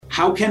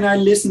How can I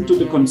listen to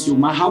the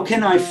consumer? How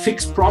can I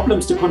fix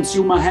problems the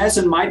consumer has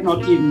and might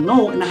not even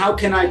know? And how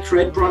can I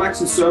create products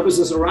and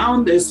services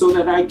around this so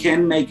that I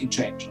can make a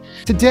change?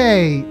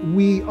 Today,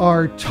 we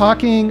are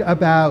talking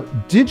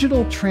about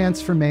digital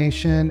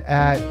transformation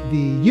at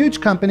the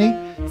huge company,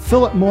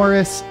 Philip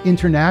Morris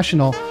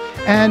International.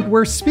 And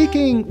we're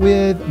speaking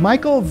with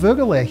Michael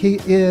Voegele.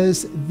 He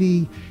is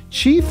the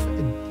Chief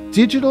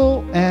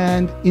Digital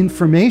and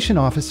Information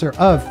Officer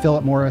of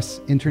Philip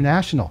Morris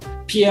International.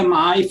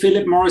 PMI,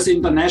 Philip Morris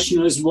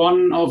International, is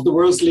one of the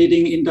world's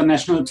leading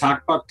international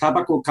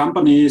tobacco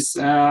companies.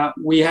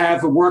 We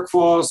have a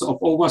workforce of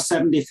over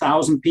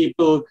 70,000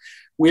 people.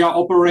 We are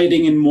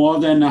operating in more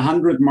than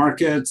 100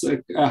 markets,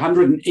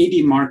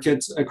 180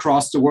 markets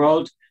across the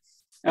world.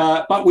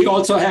 But we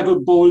also have a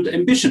bold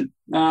ambition.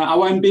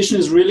 Our ambition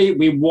is really,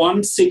 we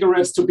want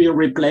cigarettes to be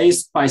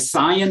replaced by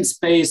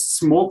science-based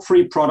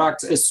smoke-free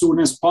products as soon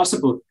as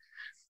possible,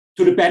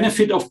 to the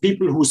benefit of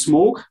people who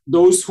smoke,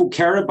 those who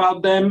care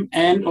about them,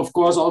 and of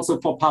course also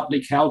for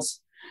public health.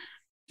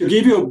 To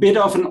give you a bit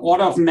of an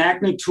order of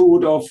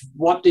magnitude of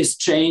what this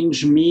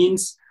change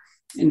means,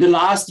 in the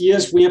last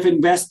years, we have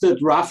invested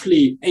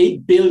roughly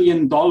 $8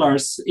 billion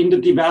in the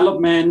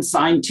development,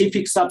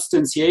 scientific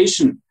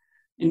substantiation,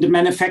 in the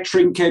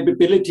manufacturing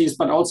capabilities,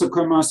 but also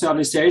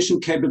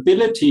commercialization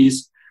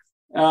capabilities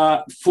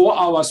for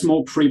our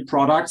smoke-free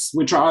products,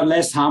 which are a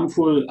less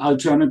harmful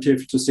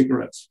alternative to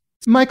cigarettes.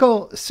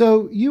 Michael,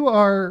 so you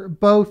are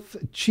both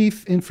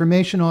Chief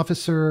Information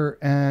Officer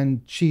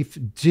and Chief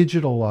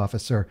Digital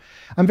Officer.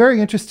 I'm very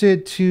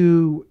interested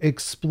to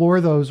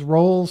explore those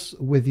roles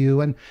with you.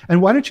 And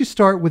why don't you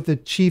start with the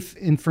Chief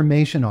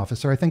Information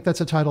Officer? I think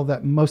that's a title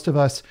that most of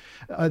us,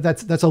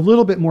 that's a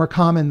little bit more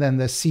common than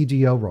the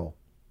CDO role.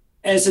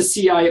 As a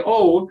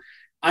CIO,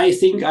 I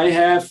think I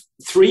have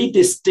three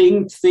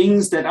distinct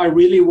things that I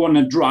really want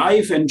to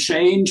drive and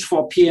change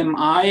for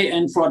PMI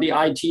and for the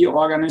IT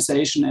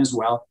organization as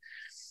well.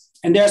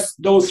 And there's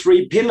those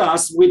three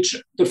pillars, which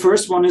the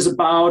first one is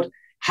about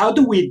how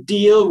do we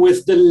deal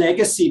with the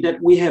legacy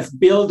that we have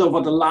built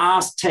over the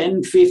last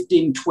 10,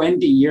 15,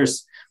 20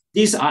 years.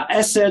 These are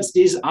assets,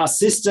 these are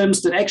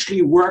systems that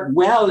actually work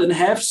well and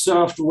have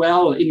served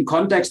well in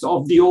context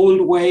of the old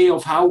way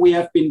of how we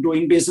have been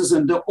doing business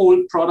and the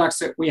old products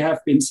that we have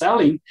been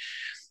selling.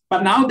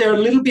 But now they're a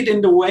little bit in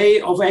the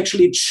way of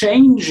actually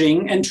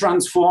changing and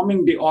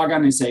transforming the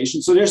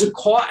organization. So there's a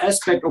core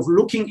aspect of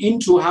looking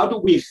into how do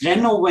we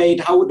renovate,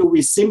 how do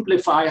we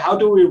simplify, how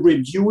do we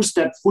reduce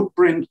that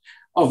footprint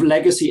of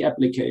legacy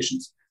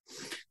applications.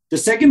 The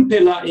second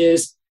pillar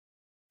is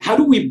how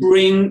do we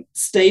bring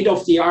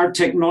state-of-the-art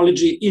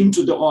technology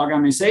into the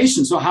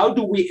organization? So how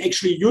do we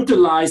actually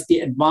utilize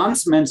the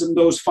advancements and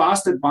those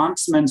fast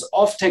advancements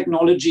of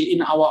technology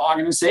in our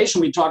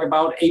organization? We talk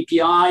about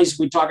APIs,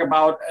 we talk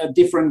about a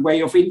different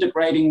way of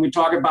integrating, we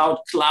talk about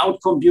cloud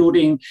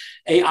computing,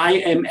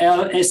 AI,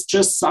 ML as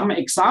just some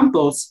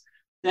examples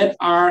that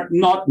are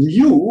not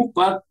new,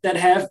 but that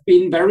have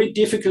been very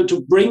difficult to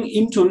bring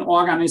into an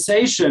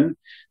organization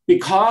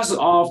because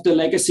of the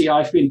legacy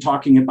I've been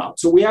talking about.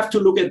 So we have to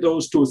look at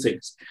those two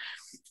things.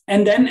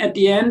 And then at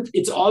the end,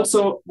 it's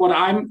also what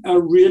I'm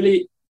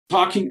really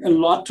talking a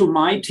lot to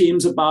my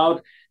teams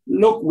about.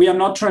 Look, we are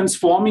not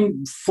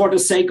transforming for the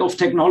sake of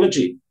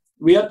technology.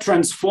 We are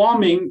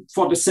transforming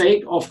for the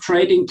sake of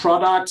creating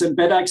products and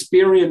better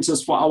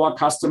experiences for our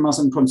customers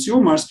and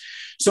consumers.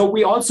 So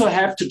we also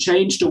have to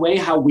change the way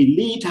how we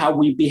lead, how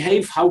we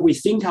behave, how we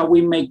think, how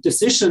we make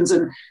decisions,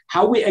 and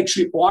how we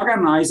actually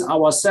organize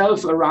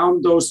ourselves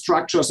around those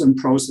structures and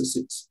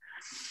processes.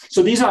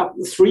 So these are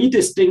three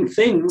distinct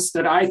things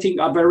that I think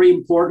are very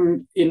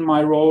important in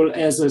my role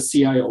as a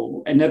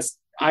CIO. And that's,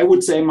 I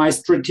would say, my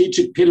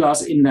strategic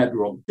pillars in that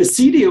role. The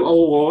CDO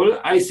role,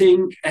 I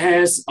think,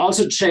 has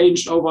also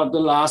changed over the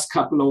last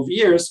couple of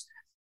years.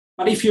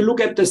 But if you look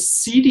at the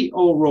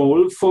CDO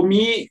role, for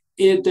me,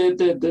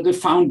 the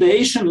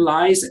foundation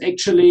lies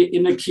actually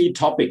in a key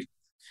topic.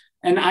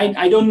 And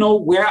I don't know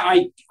where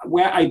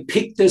I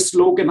picked this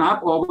slogan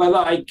up or whether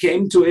I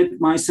came to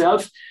it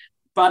myself.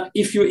 But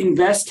if you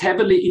invest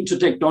heavily into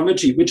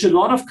technology, which a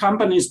lot of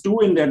companies do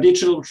in their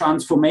digital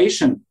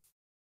transformation,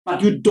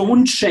 but you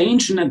don't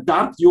change and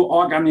adapt your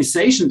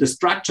organization, the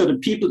structure, the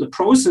people, the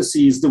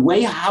processes, the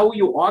way how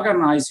you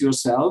organize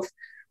yourself,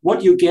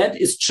 what you get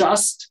is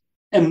just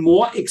a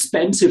more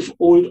expensive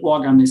old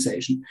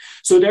organization.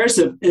 So there's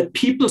a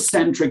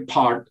people-centric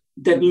part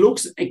that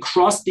looks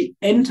across the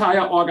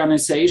entire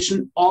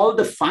organization, all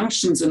the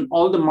functions and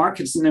all the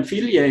markets and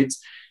affiliates.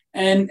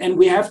 And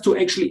we have to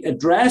actually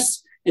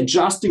address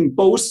adjusting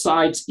both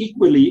sides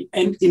equally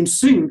and in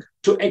sync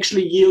to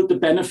actually yield the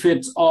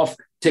benefits of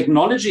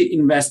technology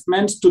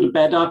investments to the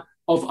better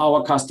of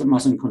our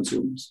customers and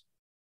consumers.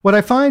 What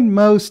I find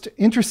most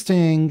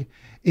interesting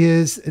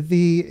is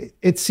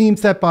it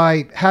seems that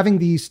by having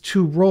these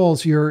two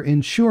roles, you're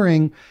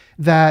ensuring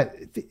that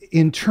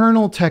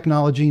internal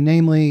technology,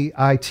 namely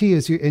IT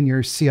as in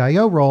your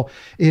CIO role,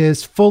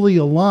 is fully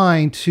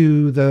aligned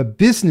to the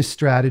business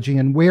strategy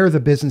and where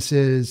the business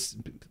is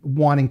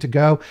wanting to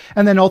go,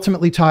 and then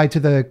ultimately tied to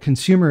the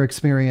consumer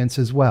experience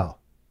as well.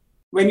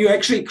 When you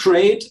actually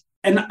create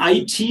an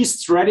IT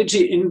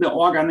strategy in the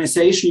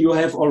organization, you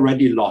have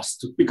already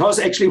lost, because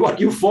actually what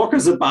you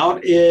focus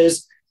about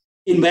is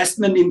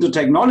investment into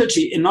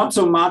technology and not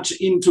so much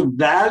into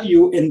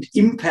value and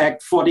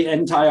impact for the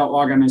entire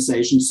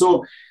organization.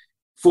 So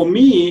for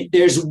me,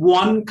 there's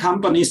one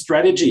company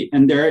strategy,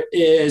 and there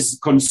is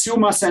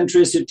consumer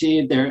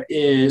centricity, there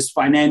is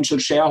financial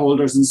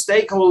shareholders and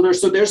stakeholders.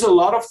 So there's a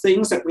lot of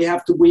things that we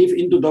have to weave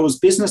into those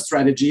business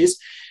strategies.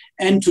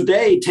 And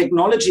today,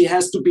 technology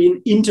has to be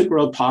an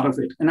integral part of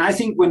it. And I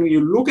think when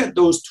you look at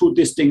those two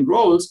distinct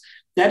roles,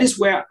 that is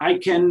where I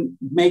can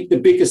make the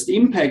biggest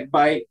impact,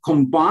 by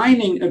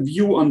combining a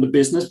view on the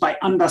business, by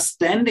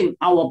understanding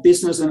our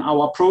business and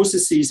our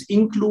processes,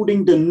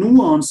 including the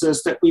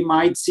nuances that we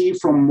might see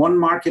from one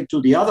market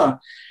to the other,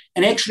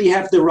 and actually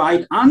have the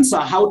right answer,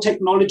 how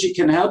technology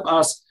can help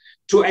us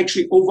to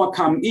actually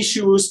overcome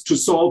issues, to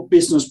solve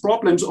business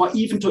problems, or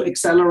even to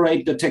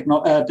accelerate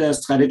the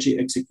strategy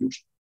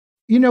execution.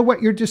 You know,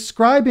 what you're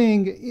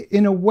describing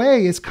in a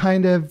way is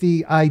kind of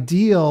the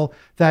ideal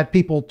that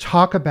people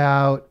talk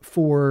about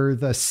for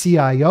the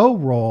CIO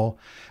role.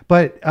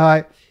 But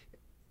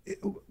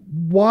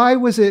why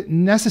was it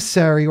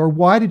necessary, or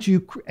why did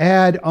you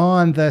add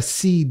on the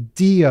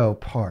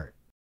CDO part?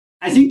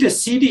 I think the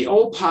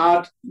CDO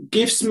part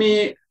gives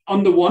me,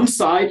 on the one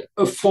side,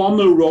 a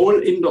formal role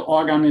in the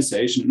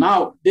organization.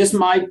 Now, this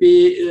might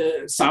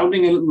be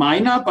sounding a little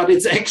minor, but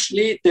it's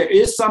actually, there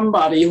is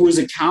somebody who is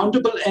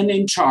accountable and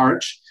in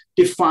charge,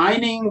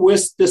 defining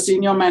with the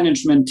senior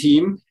management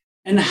team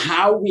and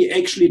how we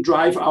actually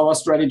drive our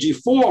strategy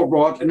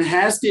forward, and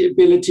has the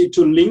ability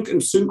to link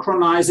and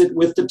synchronize it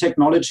with the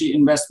technology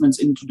investments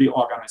into the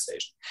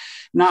organization.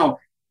 Now,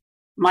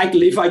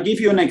 Michael, if I give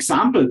you an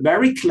example,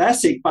 very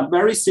classic, but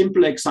very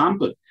simple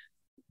example,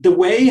 the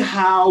way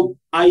how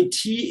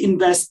IT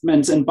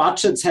investments and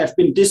budgets have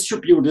been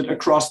distributed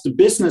across the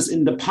business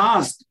in the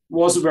past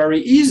was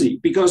very easy,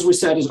 because we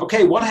said,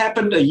 okay, what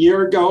happened a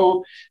year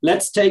ago?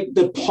 Let's take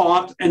the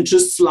pot and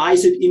just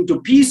slice it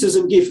into pieces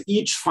and give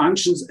each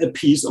function a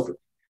piece of it.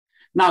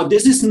 Now,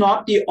 this is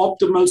not the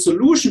optimal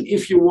solution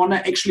if you want to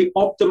actually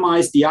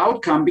optimize the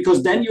outcome,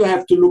 because then you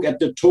have to look at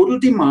the total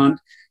demand.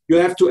 You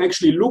have to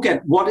actually look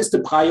at what is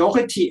the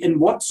priority and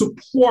what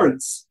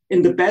supports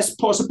in the best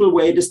possible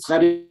way the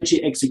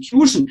strategy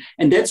execution.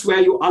 And that's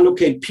where you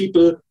allocate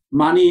people,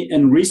 money,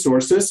 and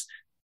resources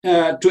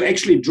to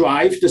actually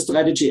drive the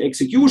strategy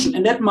execution.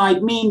 And that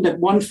might mean that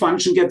one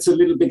function gets a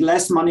little bit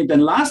less money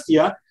than last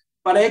year,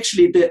 but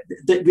actually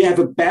we have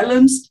a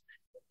balanced,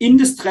 in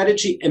the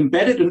strategy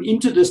embedded, and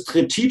into the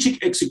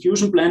strategic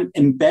execution plan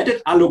embedded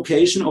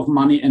allocation of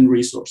money and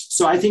resources.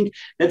 So I think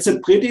that's a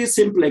pretty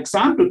simple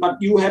example, but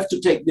you have to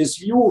take this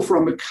view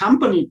from a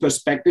company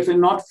perspective and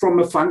not from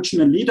a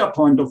functional leader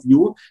point of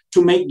view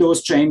to make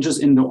those changes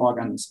in the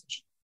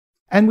organization.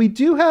 And we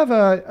do have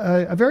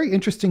a very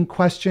interesting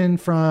question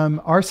from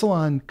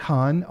Arsalan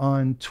Khan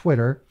on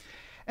Twitter.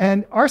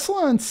 And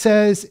Arsalan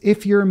says,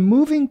 if you're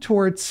moving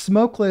towards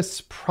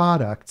smokeless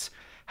products,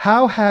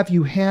 how have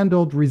you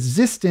handled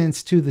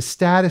resistance to the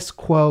status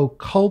quo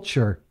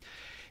culture?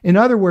 In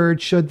other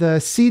words, should the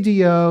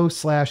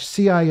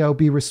CDO/CIO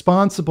be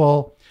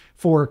responsible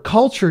for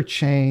culture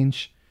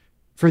change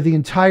for the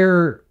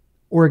entire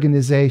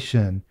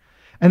organization?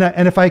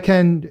 And if I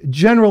can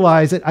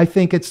generalize it, I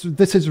think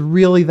this is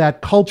really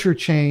that culture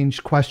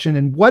change question.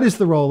 And what is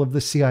the role of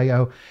the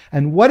CIO,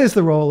 and what is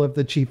the role of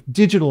the chief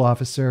digital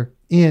officer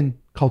in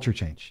culture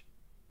change?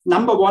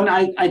 Number one,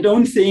 I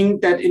don't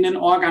think that in an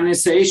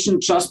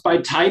organization, just by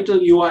title,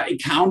 you are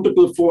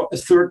accountable for a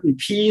certain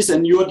piece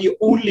and you're the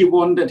only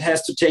one that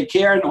has to take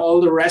care, and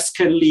all the rest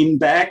can lean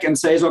back and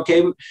say,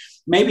 okay,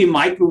 maybe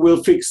Michael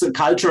will fix a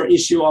culture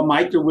issue, or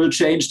Michael will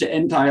change the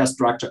entire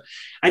structure.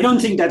 I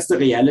don't think that's the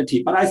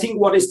reality. But I think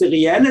what is the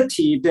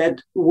reality, that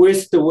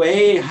with the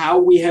way how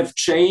we have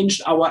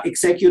changed our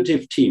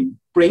executive team,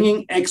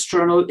 bringing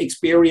external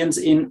experience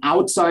in,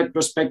 outside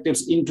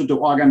perspectives into the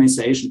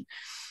organization,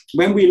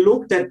 when we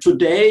looked at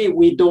today,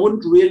 we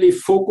don't really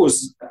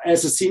focus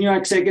as a senior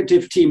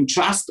executive team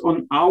just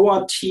on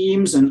our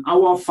teams and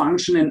our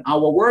function and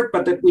our work,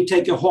 but that we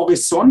take a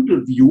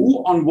horizontal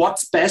view on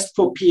what's best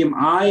for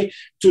PMI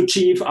to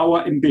achieve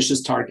our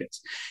ambitious targets.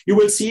 You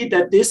will see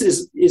that this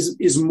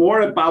is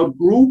more about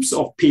groups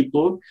of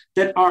people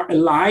that are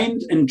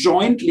aligned and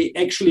jointly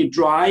actually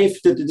drive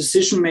the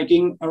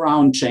decision-making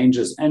around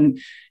changes. And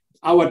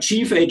our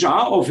chief HR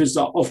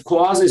officer, of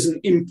course, is an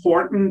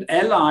important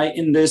ally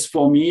in this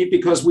for me,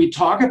 because we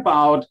talk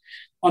about,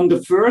 on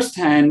the first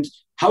hand,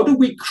 how do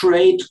we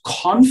create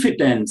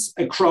confidence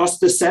across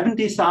the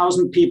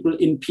 70,000 people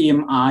in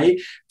PMI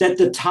that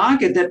the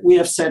target that we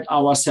have set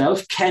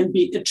ourselves can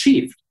be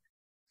achieved?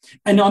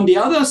 And on the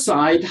other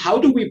side, how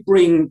do we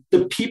bring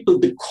the people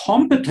the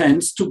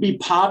competence to be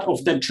part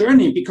of that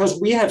journey?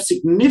 Because we have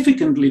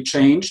significantly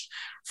changed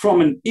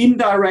from an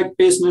indirect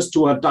business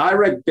to a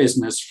direct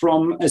business,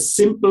 from a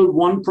simple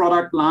one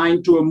product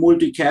line to a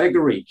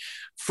multi-category,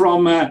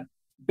 from a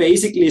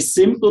basically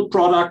simple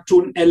product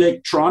to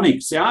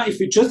electronics. Yeah, if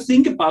you just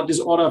think about this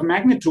order of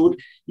magnitude,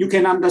 you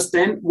can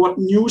understand what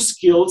new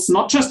skills,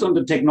 not just on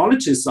the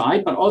technology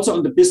side, but also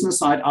on the business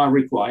side, are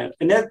required.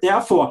 And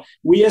therefore,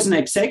 we as an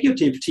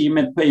executive team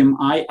at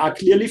PMI are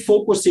clearly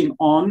focusing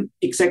on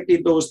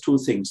exactly those two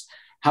things.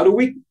 How do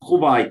we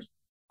provide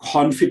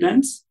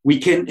confidence we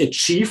can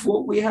achieve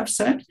what we have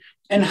said?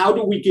 And how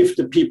do we give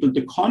the people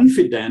the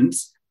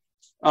confidence?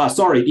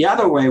 The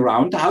other way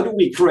around. How do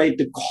we create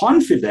the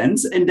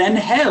confidence and then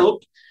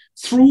help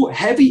through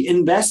heavy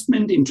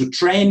investment into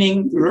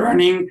training,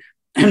 learning,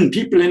 and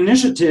people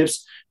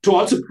initiatives to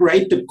also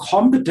create the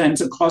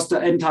competence across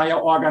the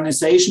entire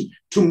organization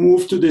to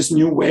move to this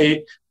new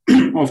way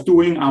of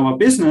doing our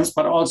business,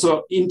 but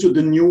also into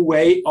the new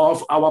way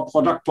of our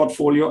product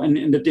portfolio and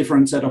in the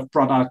different set of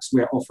products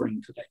we're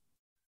offering today.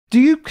 Do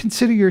you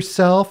consider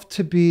yourself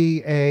to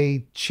be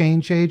a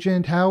change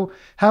agent? How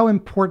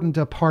important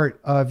a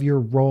part of your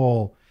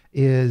role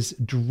is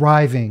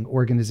driving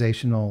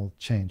organizational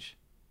change?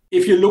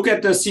 If you look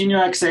at the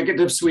senior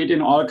executive suite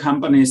in all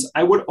companies,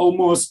 I would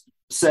almost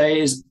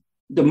say is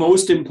the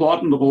most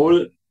important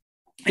role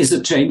is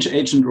a change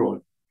agent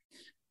role.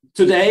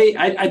 Today,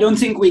 I don't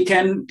think we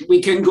can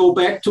go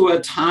back to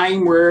a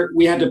time where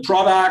we had a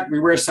product,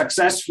 we were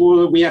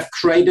successful, we have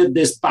created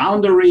these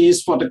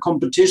boundaries for the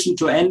competition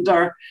to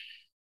enter,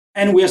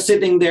 and we are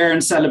sitting there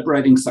and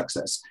celebrating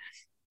success.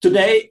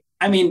 Today,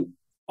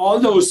 all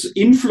those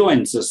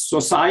influences,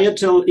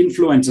 societal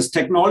influences,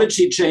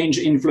 technology change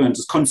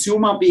influences,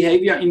 consumer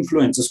behavior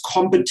influences,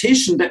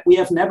 competition that we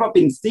have never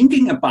been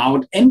thinking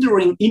about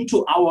entering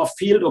into our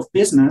field of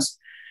business,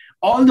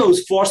 all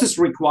those forces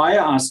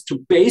require us to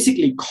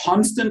basically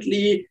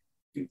constantly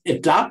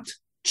adapt,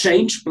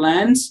 change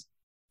plans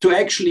to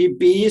actually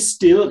be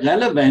still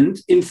relevant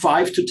in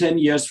 5 to 10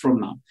 years from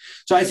now.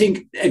 So I think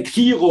a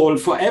key role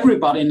for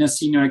everybody in a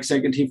senior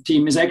executive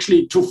team is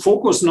actually to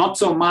focus not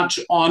so much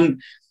on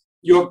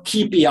your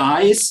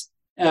KPIs.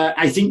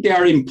 I think they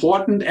are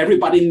important.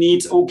 Everybody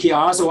needs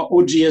OKRs or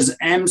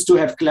OGSMs to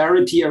have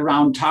clarity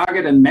around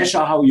target and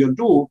measure how you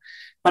do.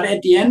 But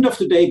at the end of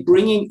the day,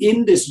 bringing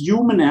in this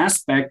human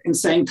aspect and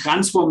saying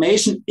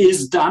transformation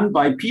is done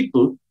by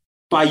people,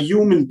 by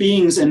human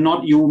beings and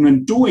not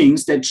human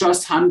doings that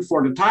just hunt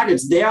for the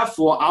targets.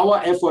 Therefore,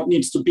 our effort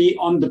needs to be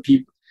on the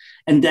people.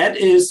 And that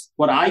is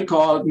what I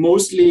call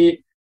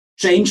mostly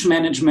change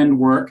management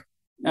work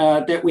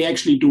that we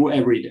actually do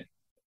every day.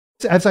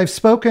 As I've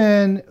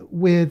spoken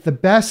with the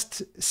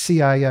best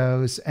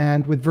CIOs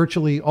and with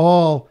virtually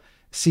all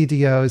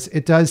CDOs,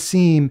 it does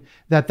seem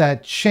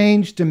that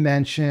change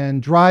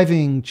dimension,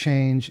 driving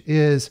change,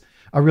 is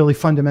a really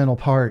fundamental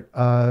part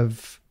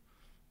of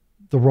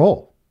the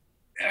role.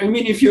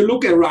 If you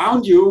look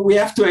around you, we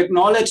have to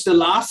acknowledge the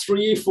last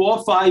 3,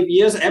 4, 5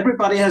 years,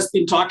 everybody has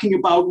been talking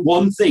about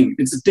one thing.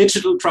 It's a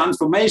digital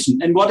transformation.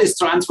 And what is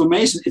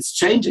transformation? It's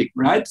changing,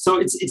 right? So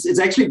it's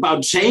actually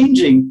about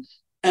changing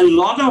a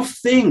lot of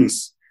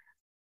things.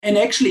 And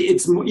actually,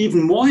 it's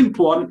even more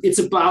important. It's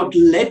about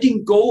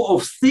letting go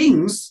of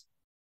things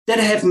that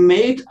have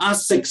made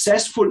us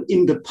successful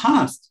in the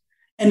past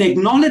and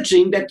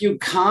acknowledging that you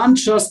can't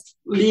just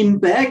lean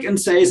back and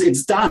say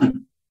it's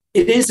done.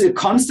 It is a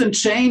constant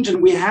change,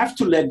 and we have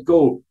to let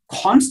go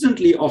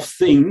constantly of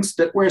things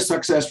that were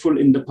successful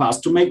in the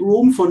past to make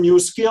room for new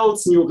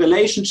skills, new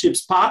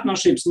relationships,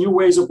 partnerships, new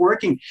ways of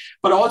working,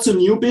 but also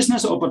new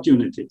business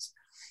opportunities.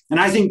 And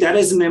I think that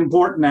is an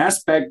important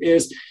aspect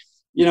is,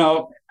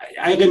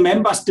 I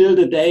remember still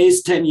the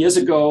days 10 years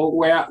ago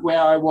where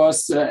I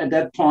was at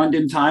that point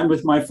in time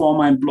with my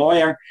former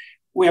employer,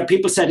 where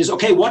people said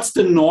okay, what's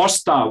the North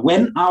Star?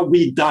 When are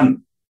we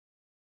done?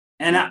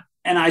 And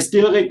I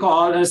still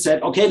recall I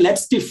said, okay,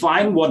 let's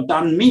define what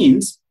done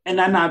means. And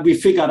then we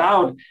figured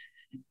out,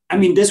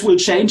 this will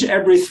change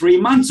every 3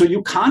 months. So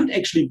you can't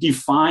actually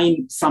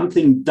define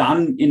something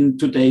done in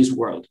today's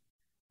world.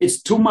 It's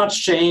too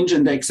much change,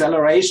 and the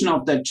acceleration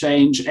of that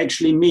change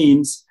actually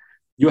means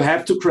you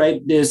have to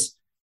create this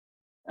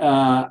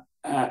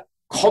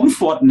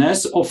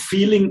comfortness of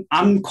feeling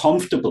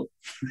uncomfortable.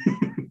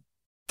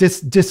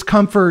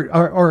 Discomfort,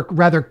 or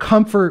rather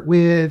comfort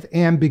with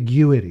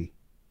ambiguity.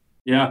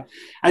 Yeah,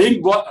 I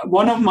think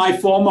one of my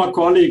former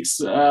colleagues,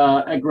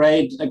 a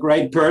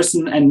great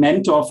person and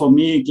mentor for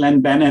me,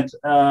 Glenn Bennett,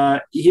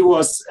 he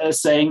was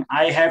saying,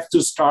 I have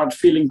to start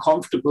feeling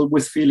comfortable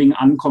with feeling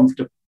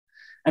uncomfortable.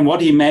 And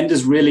what he meant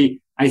is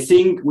really, I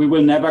think we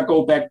will never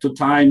go back to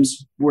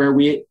times where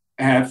we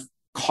have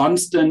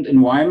constant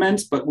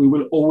environments, but we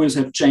will always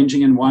have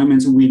changing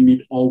environments, and we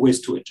need always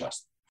to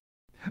adjust.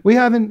 We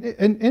have an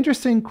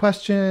interesting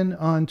question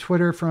on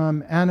Twitter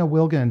from Anna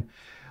Wilgan,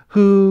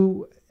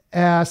 who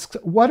asks,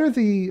 what are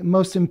the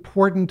most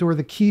important or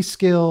the key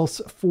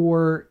skills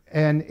for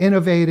an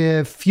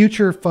innovative,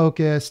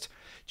 future-focused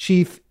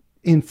chief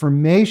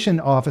information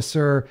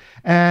officer?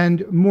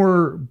 And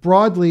more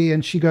broadly,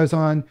 and she goes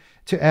on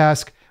to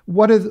ask,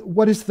 what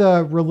is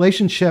the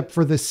relationship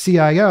for the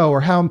CIO,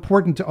 or how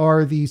important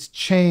are these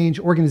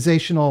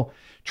organizational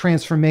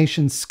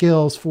transformation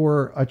skills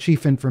for a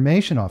chief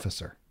information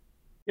officer?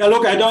 Yeah,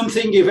 look, I don't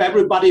think if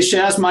everybody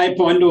shares my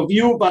point of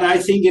view, but I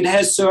think it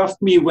has served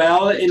me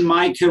well in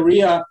my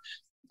career.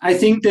 I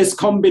think this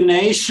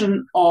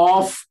combination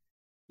of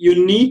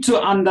you need to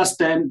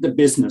understand the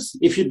business.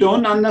 If you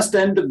don't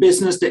understand the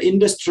business, the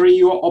industry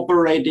you're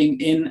operating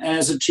in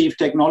as a chief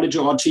technology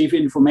or chief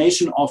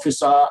information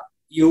officer,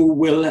 you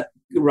will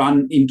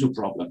run into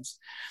problems.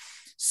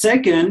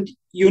 Second,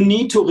 you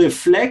need to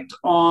reflect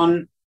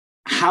on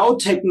how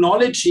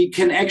technology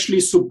can actually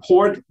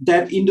support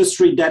that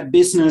industry, that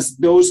business,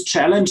 those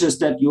challenges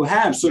that you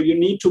have. So you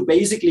need to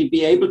basically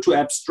be able to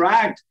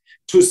abstract,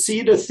 to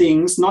see the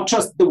things, not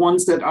just the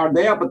ones that are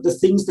there, but the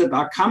things that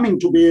are coming,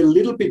 to be a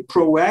little bit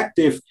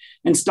proactive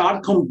and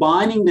start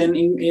combining them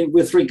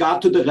with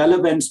regard to the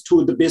relevance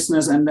to the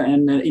business and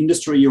the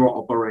industry you're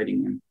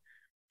operating in.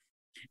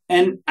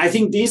 And I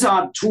think these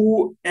are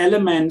two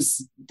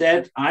elements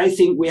that I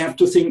think we have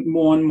to think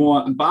more and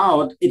more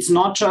about. It's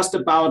not just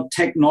about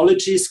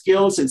technology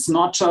skills. It's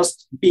not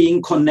just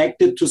being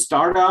connected to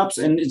startups.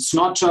 And it's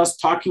not just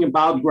talking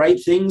about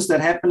great things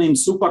that happen in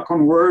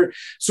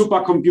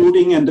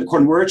supercomputing and the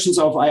convergence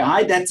of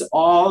AI. That's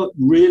all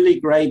really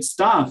great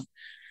stuff.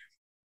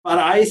 But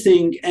I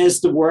think as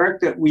the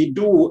work that we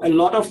do, a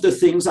lot of the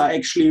things are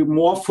actually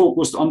more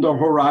focused on the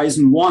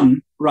horizon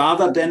 1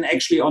 rather than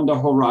actually on the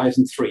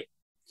horizon 3.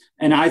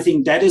 And I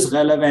think that is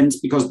relevant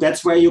because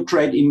that's where you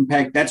create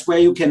impact. That's where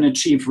you can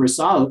achieve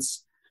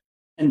results.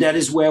 And that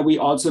is where we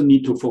also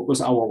need to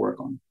focus our work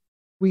on.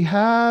 We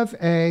have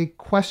a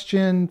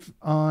question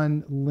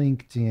on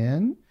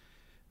LinkedIn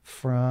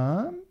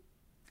from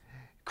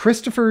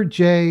Christopher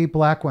J.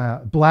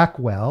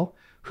 Blackwell,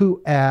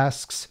 who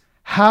asks,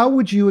 how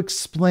would you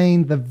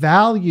explain the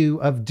value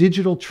of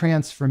digital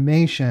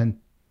transformation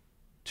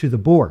to the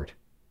board?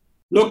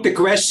 Look, the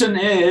question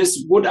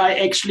is, would I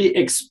actually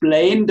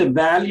explain the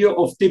value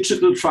of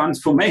digital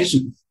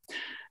transformation?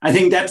 I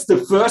think that's the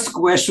first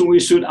question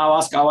we should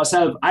ask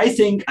ourselves. I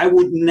think I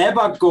would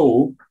never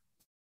go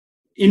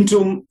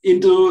into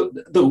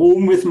the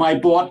room with my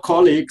board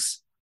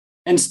colleagues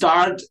and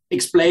start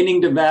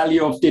explaining the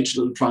value of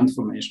digital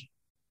transformation.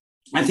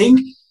 I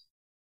think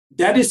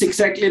that is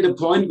exactly the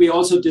point we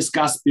also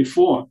discussed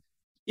before.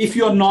 If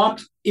you're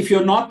not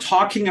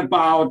talking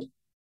about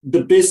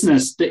the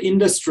business, the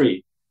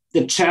industry,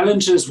 the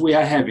challenges we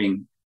are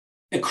having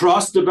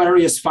across the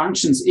various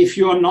functions, if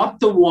you are not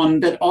the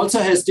one that also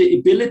has the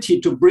ability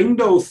to bring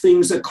those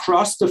things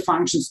across the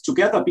functions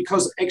together,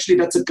 because actually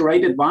that's a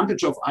great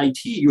advantage of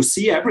IT. You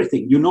see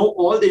everything, you know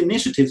all the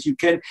initiatives, you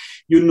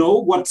know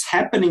what's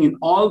happening in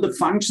all the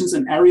functions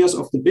and areas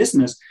of the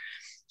business.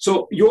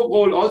 So your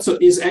role also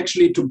is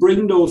actually to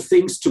bring those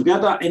things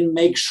together and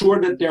make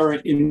sure that they're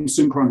in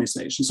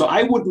synchronization. So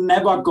I would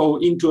never go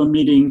into a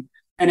meeting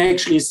and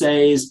actually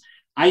say,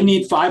 I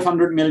need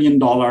 $500 million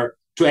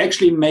to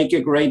actually make a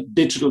great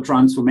digital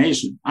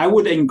transformation. I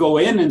would then go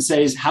in and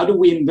say, how do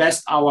we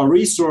invest our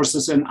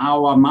resources and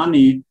our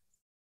money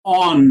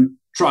on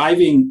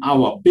driving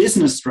our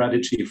business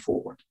strategy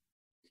forward?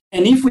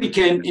 And if we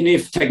can, and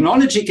if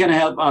technology can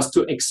help us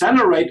to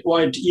accelerate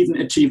or even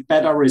achieve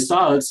better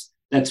results,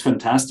 that's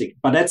fantastic.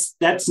 But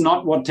that's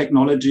not what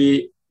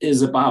technology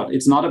is about.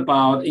 It's not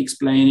about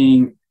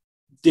explaining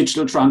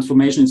digital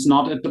transformation. It's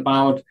not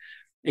about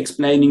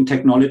explaining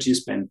technology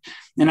spend.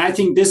 And I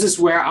think this is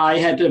where I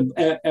had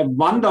a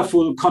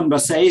wonderful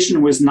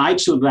conversation with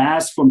Nigel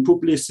Vass from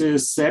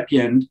Publicis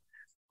Sapient,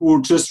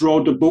 who just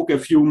wrote a book a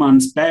few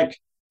months back.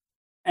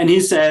 And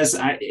he says,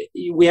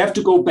 we have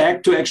to go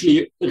back to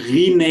actually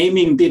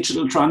renaming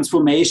digital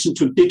transformation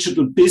to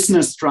digital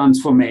business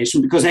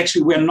transformation, because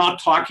actually we're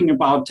not talking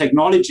about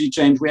technology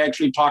change. We're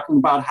actually talking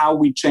about how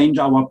we change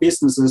our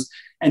businesses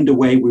and the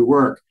way we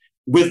work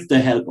with the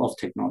help of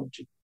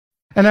technology.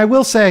 And I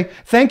will say,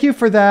 thank you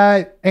for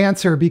that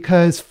answer,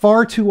 because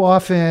far too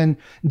often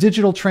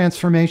digital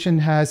transformation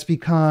has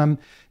become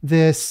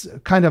this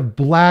kind of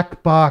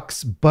black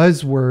box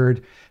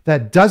buzzword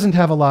that doesn't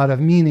have a lot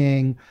of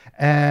meaning.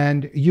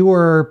 And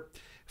you're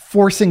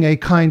forcing a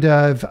kind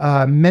of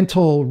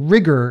mental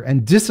rigor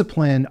and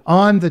discipline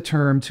on the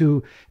term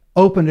to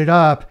open it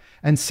up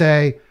and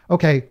say,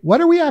 okay, what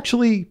are we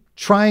actually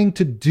trying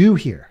to do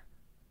here?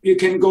 You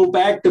can go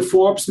back to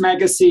Forbes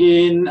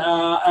magazine,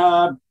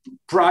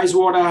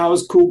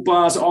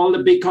 PricewaterhouseCoopers, all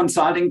the big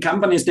consulting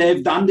companies.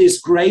 They've done these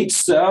great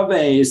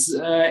surveys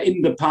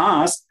in the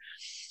past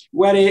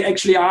where they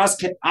actually ask,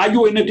 are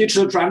you in a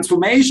digital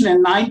transformation?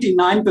 And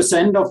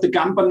 99% of the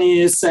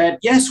companies said,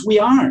 yes, we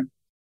are.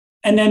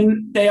 And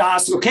then they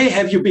asked, okay,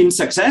 have you been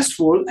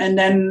successful? And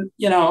then,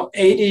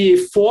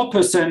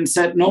 84%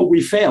 said, no,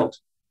 we failed.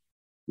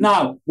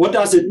 Now, what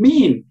does it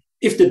mean?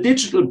 If the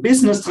digital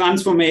business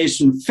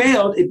transformation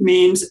failed, it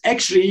means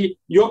actually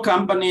your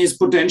company is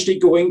potentially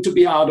going to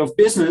be out of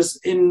business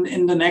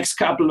in the next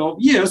couple of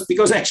years,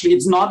 because actually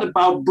it's not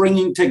about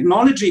bringing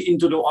technology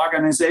into the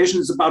organization.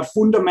 It's about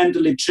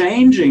fundamentally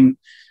changing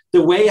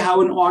the way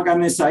how an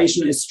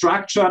organization is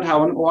structured,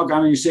 how an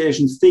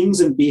organization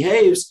thinks and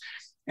behaves.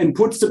 and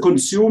puts the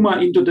consumer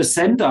into the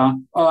center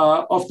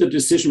of the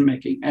decision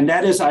making. And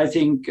that is, I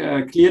think,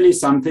 clearly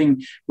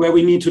something where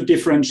we need to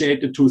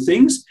differentiate the two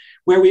things,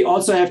 where we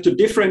also have to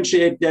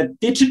differentiate that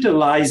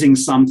digitalizing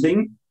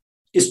something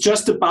is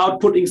just about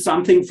putting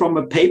something from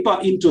a paper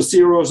into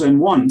zeros and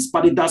ones,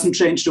 but it doesn't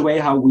change the way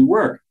how we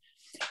work.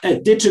 A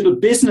digital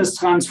business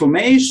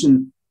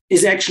transformation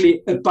is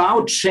actually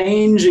about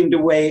changing the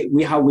way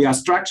how we are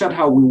structured,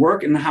 how we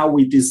work, and how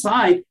we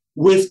decide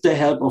with the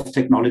help of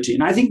technology.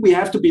 And I think we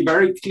have to be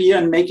very clear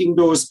in making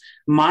those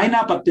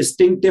minor but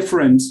distinct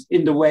difference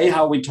in the way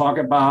how we talk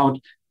about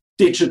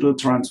digital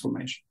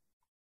transformation.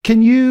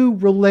 Can you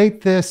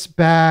relate this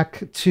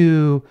back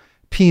to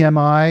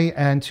PMI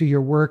and to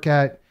your work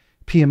at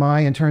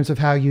PMI in terms of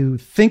how you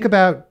think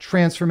about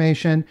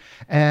transformation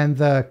and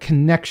the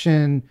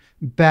connection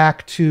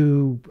back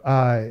to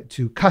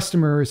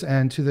customers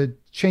and to the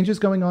changes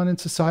going on in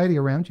society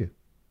around you?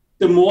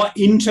 The more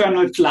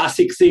internal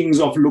classic things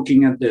of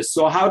looking at this.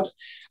 So how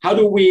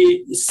do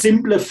we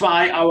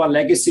simplify our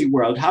legacy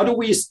world? How do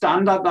we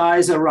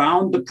standardize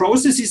around the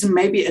processes and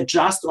maybe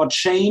adjust or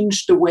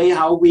change the way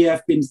how we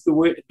have been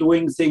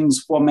doing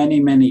things for many,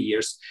 many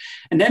years?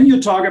 And then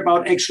you talk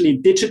about actually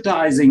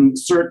digitizing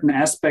certain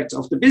aspects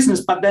of the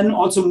business, but then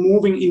also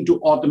moving into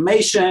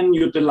automation,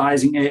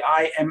 utilizing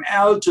AI,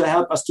 ML to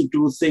help us to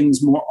do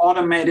things more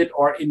automated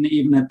or in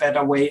even a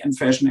better way and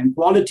fashion and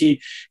quality.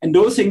 And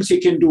those things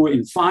you can do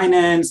in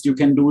finance, you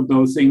can do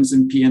those things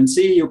in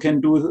P&C, you can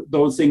do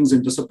those things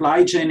in the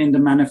supply chain, in the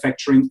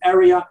manufacturing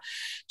area.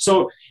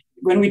 So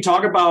when we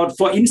talk about,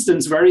 for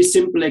instance, very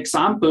simple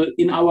example,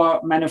 in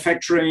our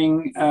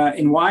manufacturing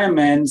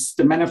environments,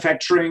 the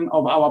manufacturing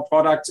of our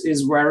products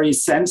is very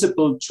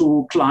sensible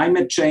to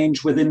climate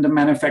change within the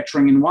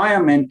manufacturing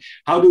environment.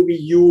 How do we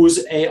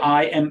use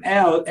AI,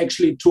 ML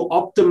actually to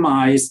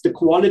optimize the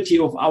quality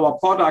of our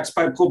products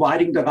by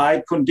providing the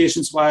right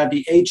conditions via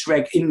the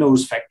HVAC in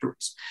those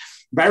factories?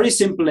 Very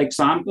simple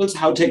examples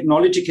how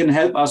technology can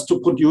help us to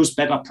produce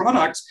better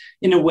products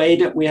in a way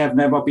that we have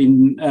never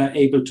been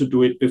able to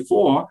do it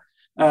before.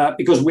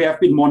 Because we have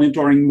been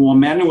monitoring more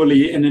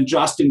manually and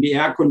adjusting the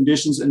air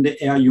conditions and the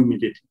air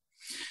humidity.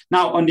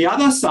 Now, on the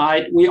other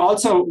side, we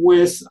also,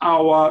 with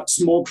our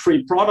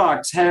smoke-free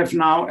products, have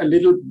now a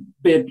little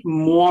bit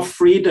more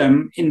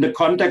freedom in the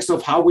context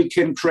of how we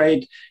can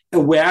create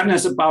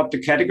awareness about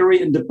the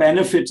category and the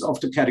benefits of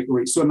the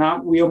category. So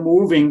now we are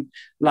moving,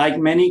 like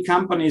many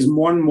companies,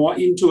 more and more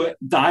into a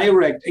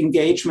direct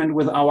engagement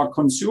with our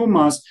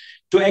consumers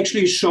to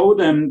actually show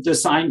them the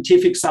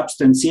scientific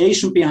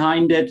substantiation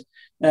behind it,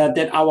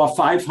 that our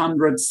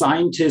 500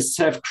 scientists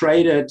have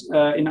created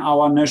in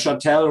our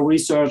Neuchâtel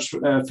research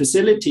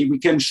facility. We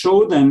can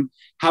show them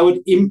how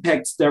it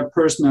impacts their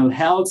personal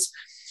health.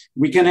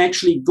 We can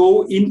actually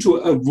go into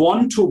a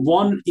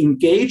one-to-one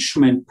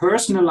engagement,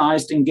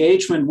 personalized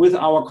engagement with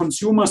our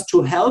consumers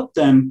to help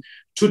them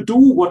to do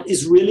what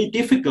is really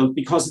difficult,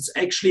 because it's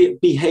actually a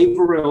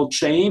behavioral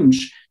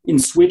change in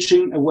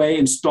switching away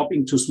and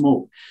stopping to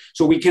smoke.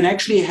 So we can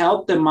actually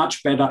help them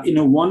much better in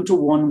a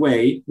one-to-one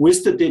way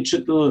with the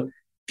digital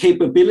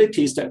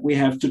capabilities that we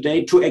have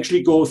today to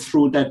actually go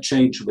through that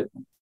change with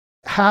them.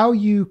 How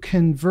you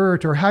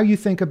convert, or how you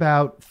think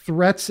about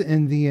threats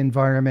in the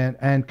environment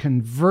and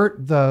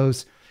convert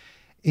those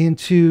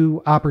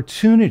into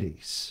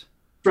opportunities.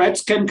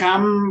 Threats can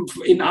come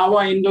in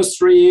our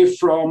industry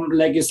from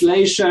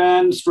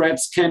legislation,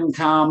 threats can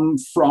come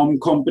from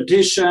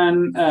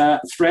competition,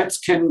 threats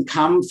can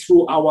come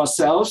through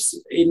ourselves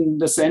in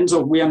the sense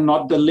of we are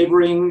not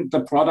delivering the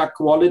product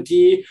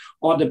quality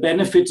or the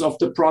benefits of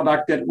the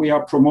product that we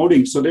are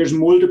promoting. So there's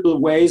multiple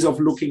ways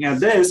of looking at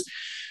this.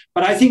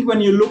 But I think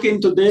when you look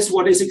into this,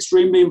 what is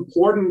extremely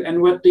important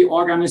and what the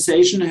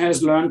organization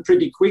has learned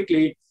pretty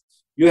quickly,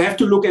 you have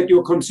to look at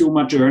your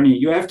consumer journey.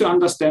 You have to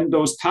understand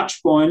those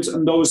touch points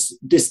and those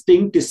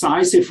distinct,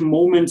 decisive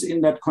moments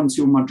in that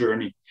consumer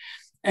journey.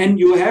 And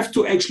you have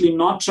to actually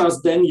not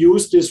just then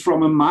use this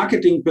from a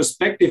marketing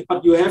perspective,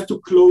 but you have to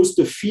close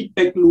the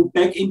feedback loop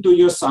back into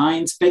your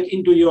science, back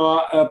into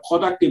your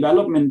product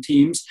development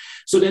teams,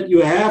 so that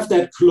you have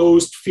that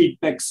closed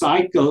feedback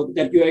cycle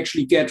that you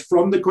actually get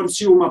from the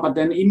consumer, but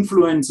then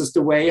influences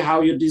the way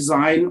how you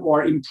design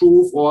or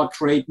improve or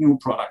create new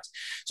products.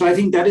 So I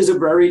think that is a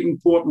very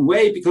important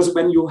way, because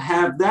when you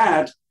have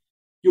that,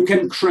 you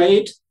can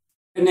create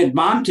an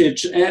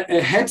advantage,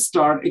 a head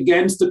start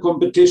against the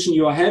competition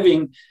you're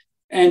having.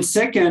 And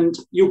second,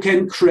 you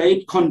can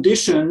create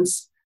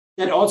conditions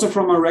that also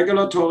from a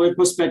regulatory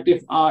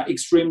perspective are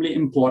extremely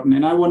important.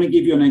 And I want to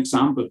give you an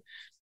example.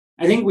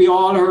 I think we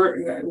all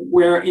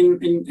were in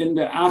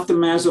the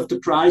aftermath of the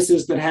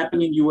crisis that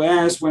happened in the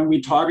US when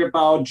we talk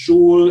about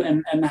Juul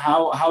and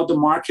how the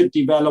market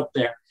developed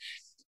there.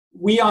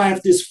 We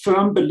have this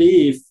firm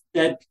belief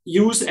that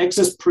youth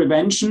access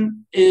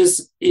prevention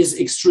is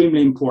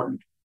extremely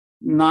important.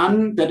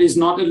 None that is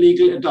not a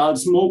legal adult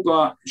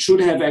smoker should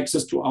have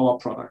access to our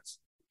products.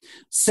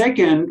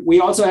 Second, we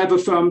also have a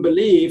firm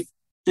belief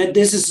that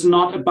this is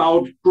not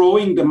about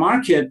growing the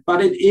market,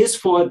 but it is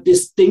for a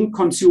distinct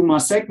consumer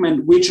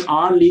segment, which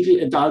are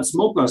legal adult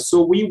smokers.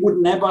 So we would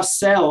never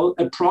sell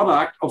a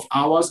product of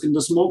ours in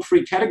the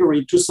smoke-free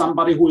category to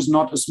somebody who is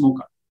not a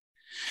smoker.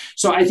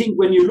 So I think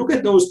when you look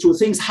at those two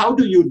things, how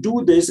do you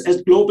do this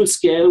at global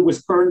scale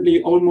with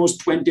currently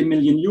almost 20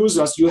 million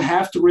users? You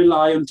have to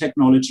rely on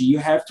technology. You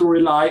have to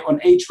rely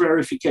on age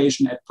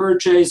verification at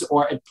purchase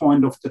or at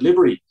point of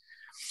delivery.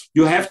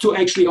 You have to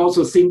actually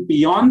also think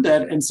beyond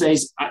that and say,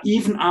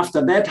 even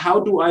after that, how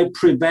do I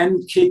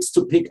prevent kids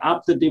to pick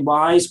up the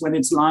device when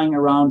it's lying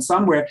around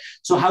somewhere?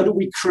 So how do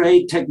we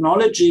create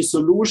technology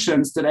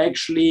solutions that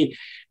actually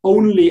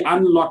only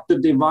unlock the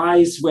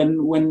device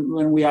when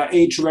we are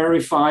age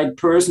verified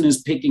person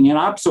is picking it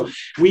up? So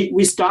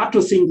we start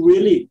to think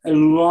really a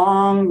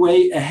long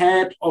way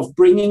ahead of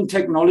bringing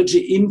technology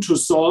in to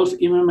solve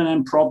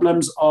imminent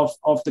problems of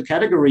the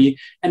category,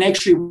 and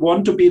actually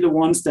want to be the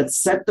ones that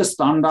set the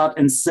standard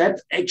and set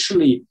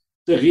actually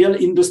the real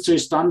industry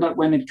standard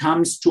when it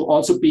comes to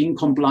also being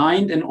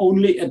compliant and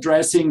only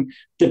addressing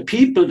the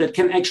people that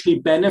can actually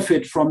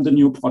benefit from the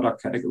new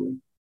product category.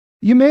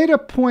 You made a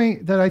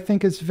point that I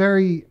think is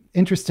very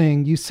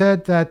interesting. You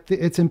said that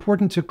it's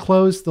important to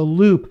close the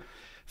loop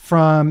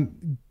from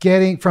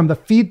the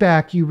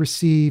feedback you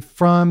receive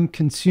from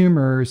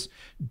consumers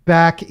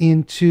back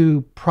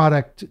into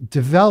product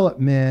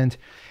development.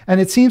 And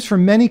it seems for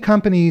many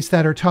companies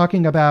that are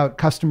talking about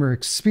customer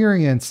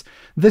experience,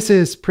 this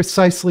is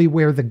precisely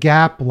where the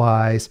gap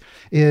lies.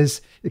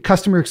 Is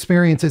customer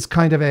experience is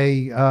kind of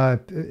a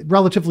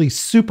relatively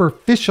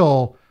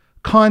superficial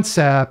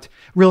concept,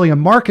 really a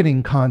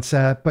marketing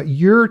concept, but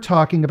you're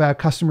talking about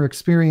customer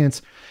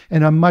experience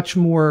in a much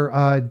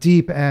more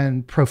deep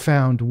and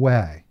profound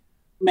way.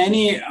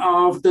 Many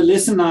of the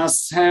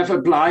listeners have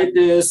applied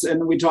this,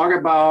 and we talk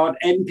about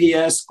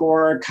NPS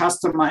score,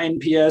 customer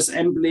NPS,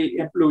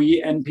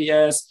 employee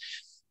NPS.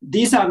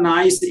 These are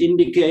nice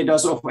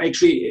indicators of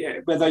actually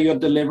whether you're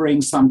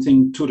delivering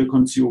something to the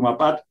consumer,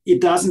 but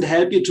it doesn't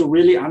help you to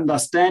really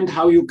understand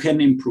how you can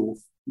improve.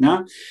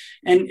 Yeah?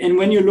 And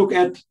when you look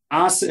at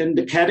us and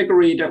the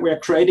category that we're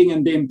creating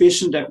and the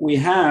ambition that we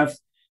have,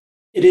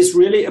 it is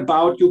really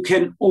about you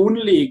can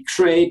only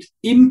create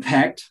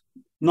impact,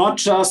 not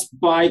just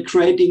by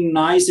creating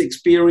nice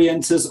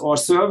experiences or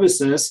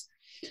services.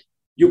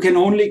 You can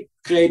only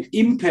create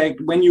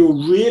impact when you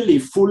really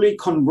fully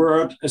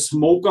convert a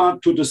smoker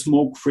to the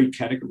smoke-free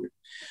category.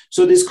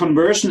 So this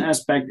conversion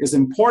aspect is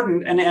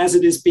important. And as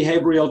it is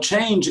behavioral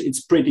change,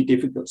 it's pretty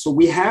difficult. So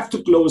we have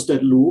to close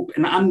that loop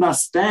and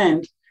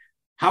understand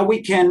how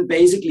we can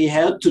basically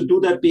help to do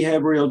that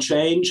behavioral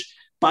change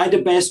by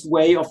the best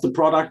way of the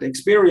product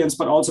experience,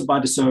 but also by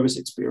the service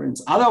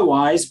experience.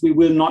 Otherwise, we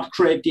will not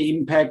create the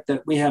impact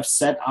that we have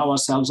set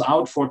ourselves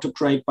out for to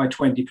create by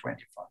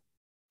 2025.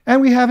 And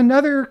we have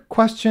another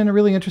question, a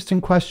really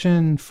interesting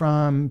question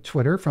from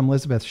Twitter, from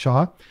Elizabeth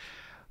Shaw,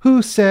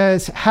 who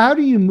says, how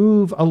do you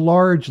move a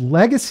large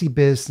legacy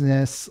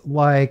business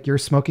like your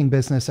smoking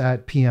business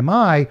at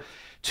PMI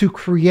to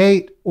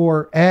create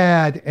or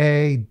add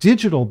a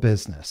digital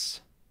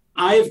business?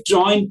 I've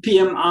joined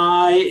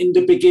PMI in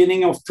the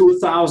beginning of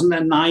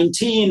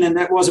 2019, and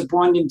that was a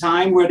point in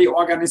time where the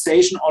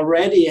organization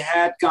already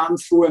had gone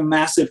through a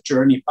massive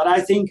journey. But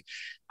I think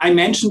I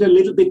mentioned a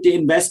little bit the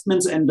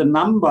investments and the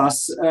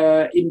numbers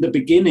in the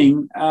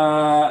beginning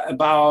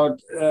about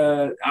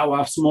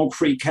our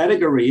smoke-free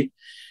category.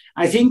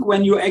 I think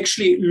when you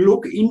actually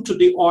look into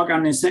the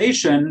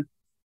organization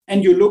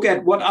and you look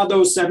at what are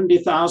those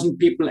 70,000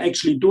 people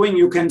actually doing,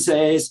 you can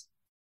say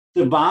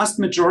the vast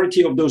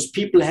majority of those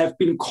people have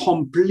been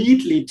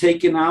completely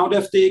taken out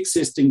of the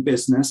existing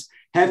business,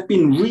 have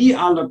been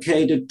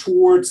reallocated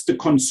towards the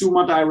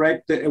consumer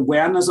direct, the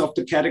awareness of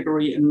the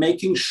category, and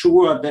making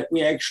sure that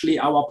we actually,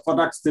 our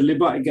products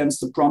deliver against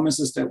the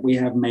promises that we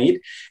have made,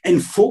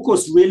 and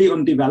focus really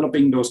on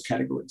developing those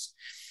categories.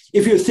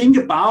 If you think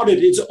about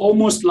it, it's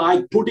almost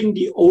like putting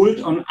the old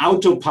on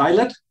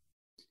autopilot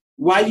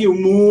while you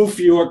move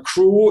your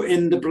crew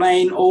in the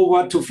plane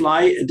over to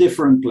fly a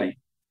different plane.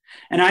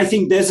 And I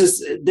think this is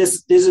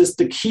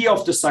the key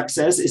of the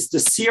success, is the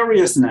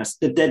seriousness,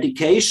 the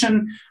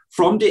dedication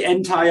from the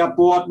entire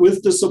board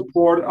with the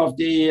support of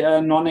the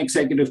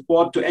non-executive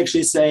board to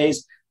actually say,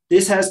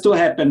 this has to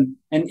happen.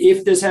 And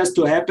if this has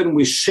to happen,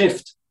 we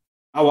shift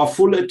our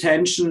full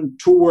attention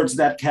towards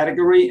that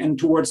category and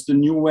towards the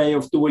new way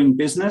of doing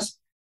business,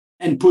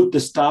 and put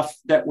the stuff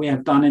that we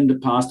have done in the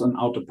past on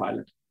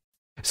autopilot.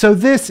 So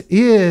this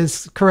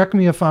is, correct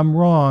me if I'm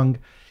wrong,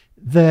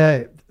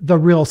 the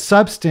real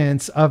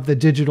substance of the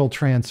digital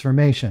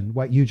transformation,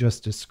 what you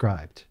just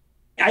described.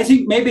 I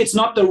think maybe it's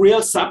not the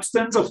real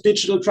substance of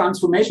digital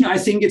transformation. I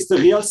think it's the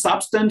real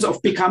substance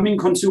of becoming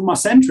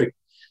consumer-centric.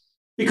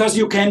 Because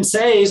you can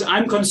say,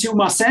 I'm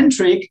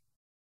consumer-centric,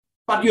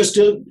 but you're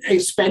still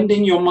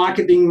spending your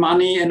marketing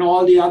money and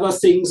all the other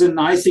things and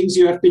nice things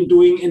you have been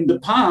doing in the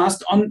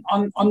past on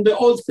the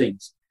old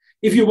things.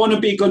 If you want to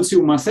be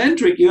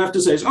consumer-centric, you have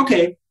to say,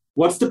 okay,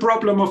 what's the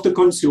problem of the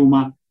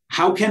consumer?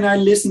 how can I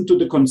listen to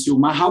the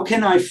consumer? How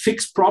can I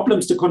fix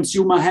problems the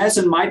consumer has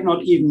and might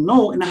not even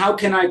know? And how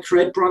can I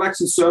create products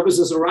and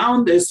services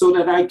around this so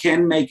that I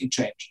can make a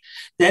change?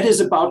 That is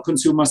about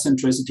consumer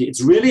centricity.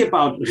 It's really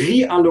about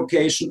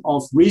reallocation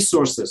of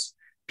resources,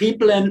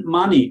 people and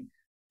money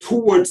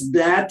towards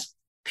that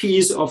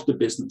piece of the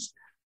business.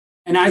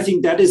 And I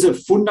think that is a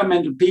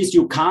fundamental piece.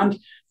 You can't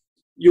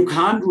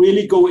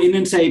really go in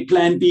and say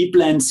plan B,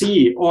 plan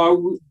C,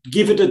 or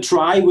give it a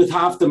try with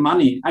half the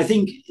money. I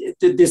think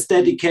this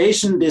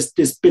dedication, this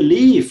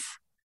belief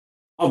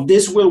of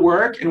this will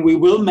work and we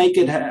will make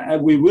it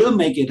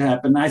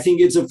happen. I think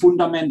it's a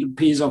fundamental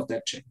piece of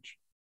that change.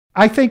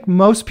 I think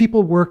most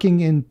people working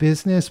in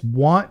business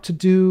want to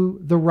do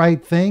the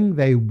right thing.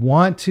 They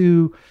want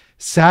to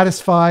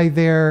satisfy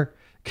their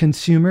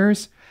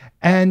consumers,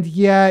 and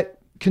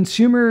yet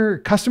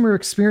customer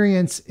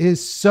experience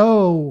is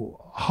so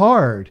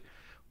hard.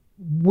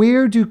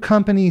 Where do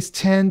companies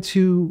tend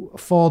to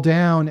fall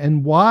down,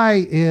 and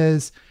why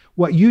is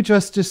what you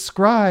just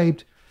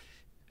described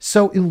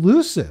so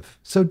elusive,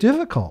 so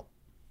difficult?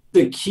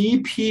 The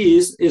key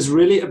piece is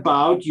really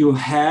about you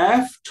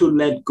have to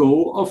let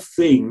go of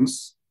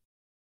things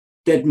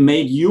that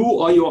made you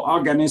or your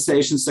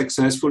organization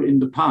successful in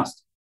the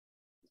past.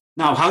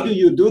 Now, how do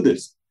you do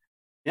this?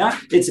 Yeah,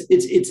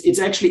 it's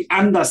actually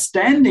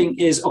understanding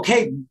is,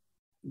 okay,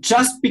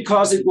 just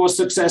because it was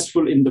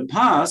successful in the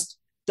past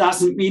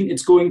doesn't mean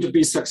it's going to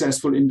be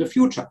successful in the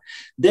future.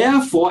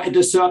 Therefore, at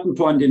a certain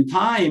point in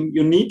time,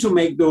 you need to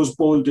make those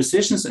bold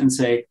decisions and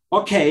say,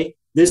 okay,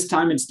 this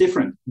time it's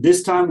different.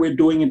 This time we're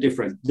doing it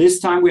different. This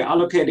time we're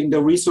allocating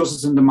the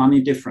resources and the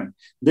money different.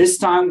 This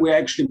time we're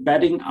actually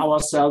betting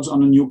ourselves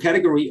on a new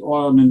category or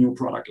on a new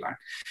product line.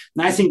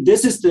 And I think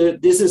this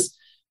is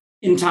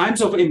in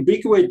times of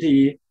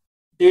ambiguity,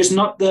 there's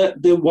not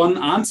the one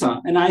answer.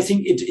 And I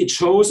think it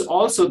shows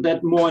also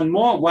that more and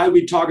more, while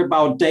we talk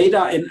about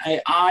data and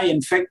AI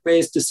and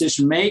fact-based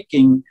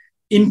decision-making,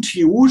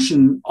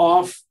 intuition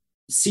of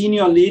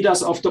senior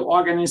leaders of the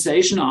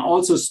organization are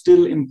also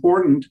still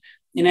important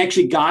in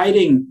actually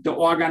guiding the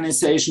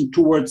organization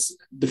towards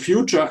the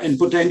future and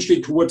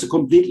potentially towards a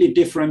completely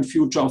different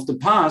future of the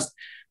past,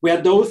 where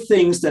those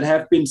things that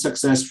have been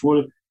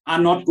successful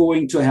are not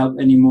going to help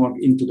anymore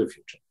into the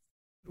future.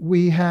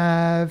 We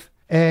have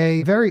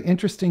a very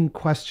interesting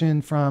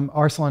question from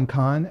Arslan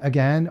Khan.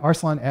 Again,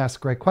 Arslan asks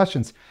great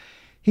questions.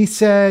 He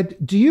said,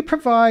 do you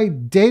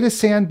provide data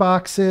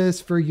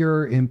sandboxes for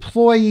your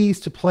employees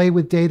to play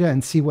with data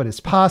and see what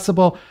is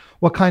possible?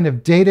 What kind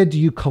of data do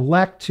you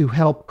collect to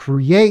help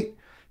create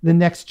the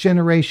next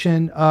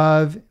generation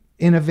of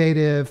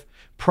innovative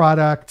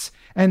products?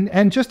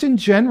 And just in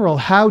general,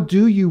 how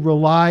do you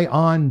rely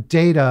on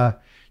data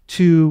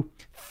to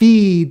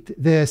feed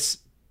this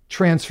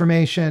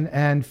transformation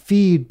and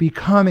feed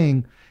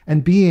becoming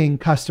and being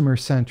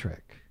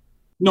customer-centric?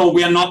 No,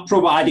 we are not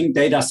providing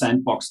data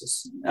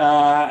sandboxes.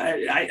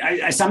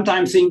 I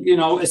sometimes think,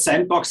 a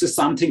sandbox is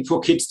something for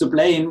kids to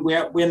play in.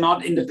 We're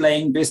not in the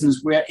playing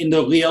business. We're in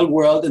the real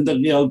world, in the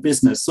real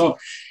business. So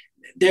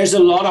there's a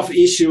lot of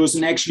issues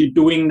in actually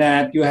doing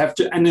that. You have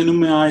to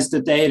anonymize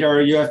the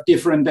data. You have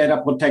different data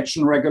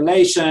protection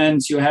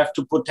regulations. You have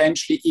to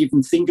potentially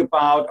even think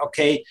about,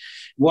 okay,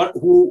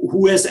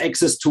 who has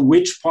access to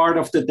which part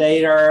of the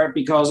data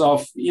because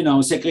of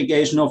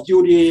segregation of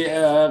duty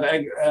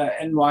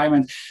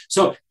environment.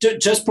 So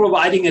just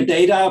providing a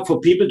data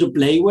for people to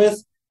play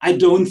with, I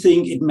don't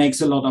think it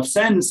makes a lot of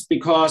sense,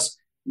 because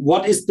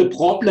what is the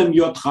problem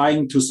you're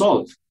trying to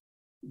solve?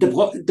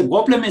 The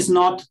problem is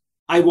not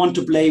I want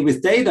to play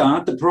with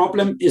data. The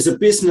problem is a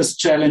business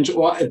challenge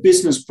or a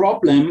business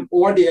problem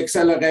or the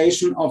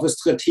acceleration of a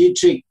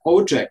strategic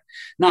project.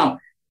 Now,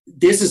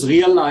 this is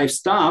real life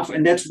stuff,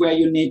 and that's where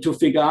you need to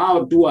figure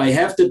out, do I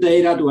have the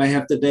data? Do I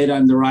have the data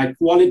in the right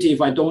quality? If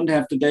I don't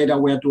have the data,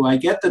 where do I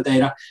get the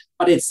data?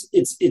 But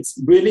it's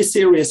really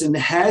serious, and it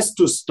has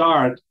to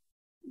start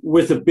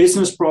with a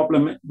business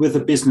problem, with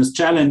a business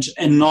challenge,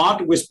 and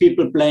not with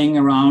people playing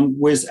around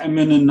with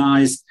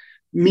anonymized,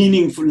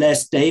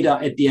 meaningless data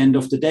at the end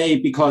of the day,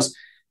 because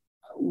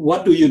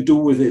what do you do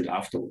with it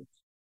afterwards?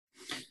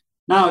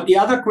 Now, the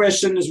other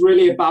question is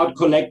really about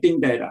collecting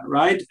data,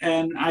 right?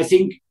 And I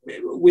think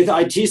with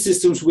IT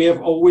systems, we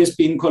have always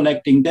been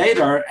collecting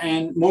data,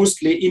 and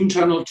mostly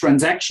internal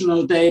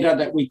transactional data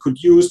that we could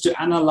use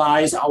to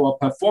analyze our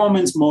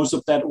performance. Most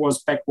of that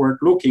was backward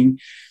looking.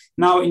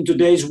 Now, in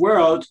today's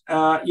world,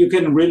 you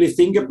can really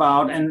think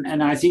about,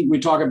 and I think we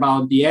talk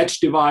about the edge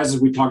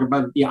devices, we talk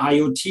about the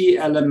IoT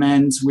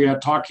elements, we are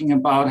talking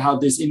about how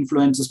this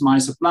influences my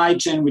supply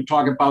chain, we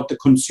talk about the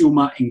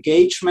consumer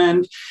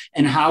engagement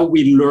and how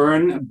we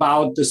learn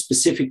about the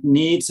specific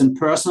needs and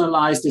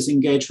personalize this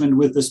engagement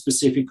with the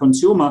specific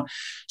consumer.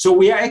 So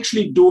we are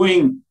actually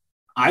doing,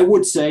 I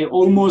would say,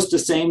 almost the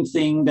same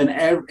thing that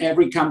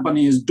every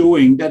company is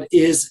doing that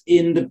is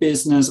in the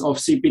business of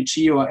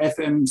CPG or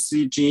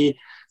FMCG,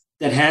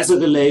 that has a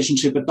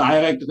relationship, a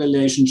direct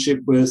relationship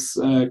with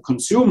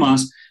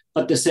consumers.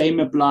 But the same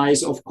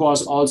applies, of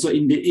course, also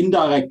in the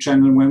indirect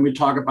channel when we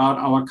talk about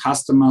our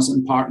customers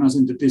and partners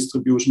in the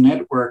distribution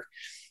network.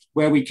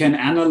 where we can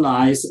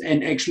analyze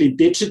and actually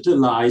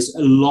digitalize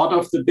a lot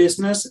of the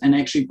business, and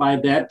actually by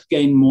that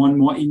gain more and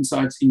more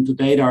insights into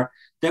data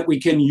that we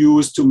can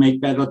use to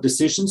make better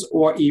decisions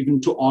or even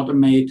to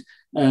automate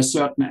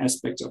certain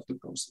aspects of the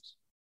process.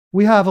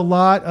 We have a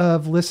lot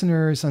of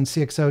listeners on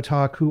CXO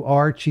Talk who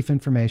are chief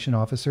information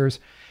officers.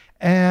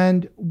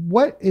 And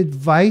what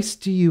advice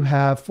do you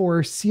have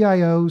for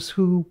CIOs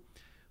who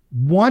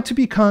want to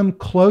become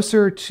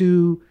closer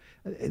to,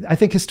 I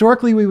think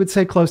historically we would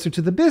say closer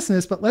to the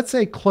business, but let's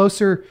say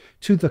closer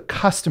to the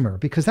customer,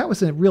 because that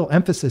was a real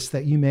emphasis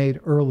that you made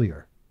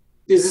earlier?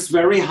 This is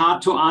very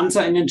hard to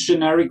answer in a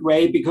generic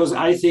way, because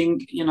I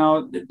think,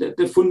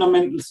 the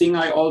fundamental thing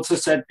I also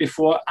said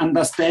before,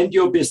 understand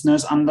your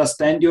business,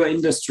 understand your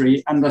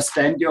industry,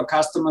 understand your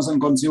customers and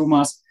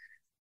consumers.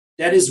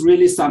 That is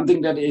really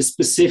something that is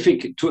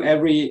specific to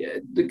every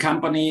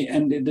company,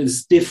 and it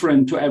is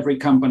different to every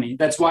company.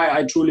 That's why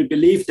I truly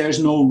believe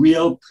there's no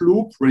real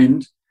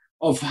blueprint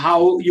of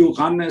how you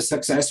run a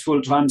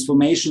successful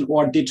transformation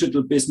or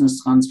digital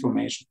business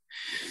transformation.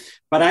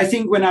 But I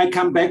think when I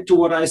come back to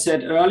what I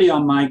said earlier,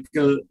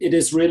 Michael, it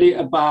is really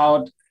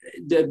about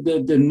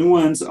the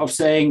nuance of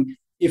saying,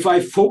 if I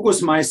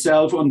focus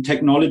myself on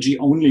technology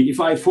only,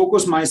 if I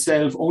focus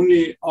myself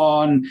only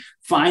on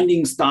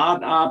finding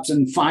startups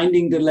and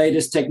finding the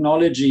latest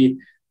technology,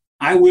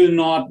 I will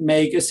not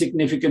make a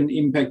significant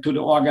impact to the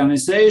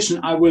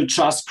organization. I will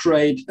just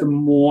create a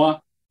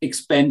more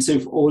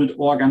expensive old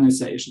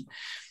organization.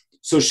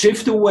 So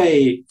shift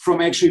away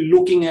from actually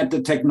looking at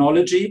the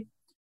technology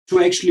to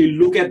actually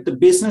look at the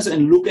business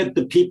and look at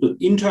the people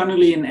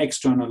internally and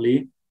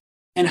externally,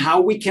 and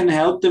how we can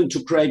help them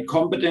to create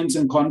competence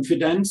and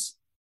confidence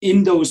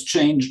in those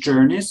change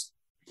journeys,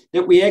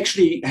 that we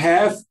actually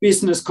have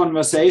business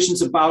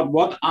conversations about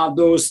what are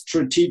those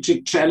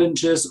strategic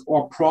challenges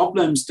or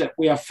problems that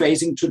we are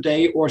facing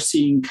today or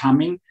seeing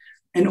coming,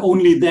 and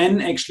only then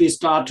actually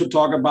start to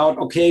talk about,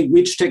 okay,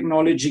 which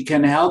technology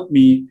can help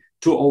me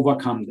to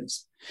overcome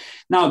this.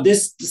 Now,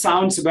 this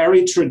sounds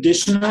very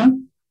traditional.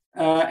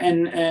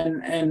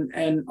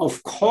 And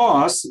of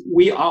course,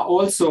 we are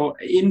also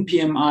in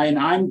PMI, and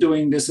I'm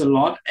doing this a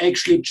lot,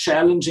 actually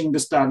challenging the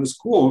status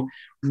quo.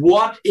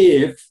 What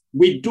if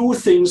we do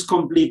things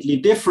completely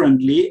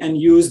differently and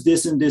use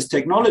this and this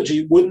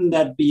technology? Wouldn't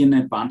that be an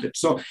advantage?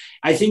 So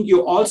I think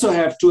you also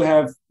have to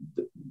have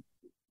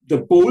the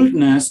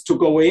boldness to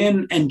go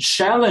in and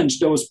challenge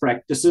those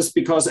practices,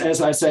 because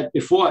as I said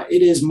before,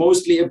 it is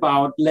mostly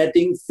about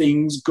letting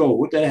things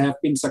go that have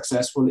been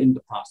successful in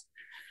the past.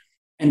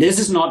 And this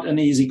is not an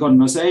easy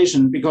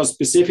conversation, because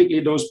specifically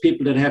those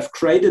people that have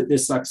created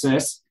this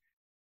success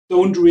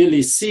don't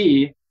really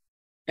see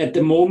at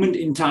the moment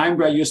in time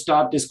where you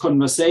start this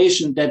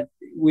conversation that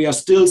we are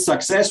still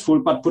successful,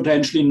 but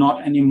potentially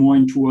not anymore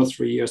in 2 or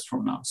 3 years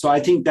from now. So I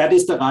think that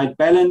is the right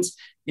balance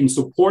in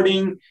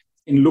supporting,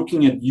 in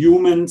looking at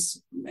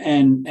humans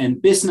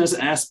and business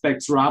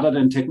aspects rather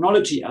than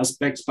technology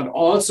aspects, but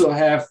also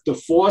have the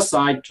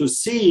foresight to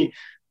see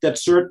that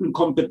certain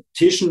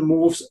competition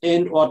moves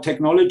and or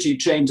technology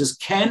changes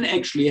can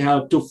actually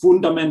help to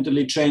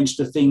fundamentally change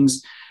the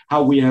things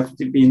how we have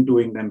been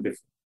doing them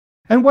before.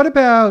 And what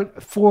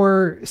about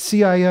for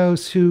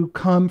CIOs who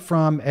come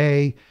from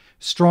a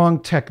strong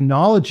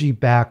technology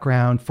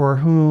background, for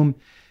whom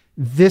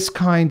this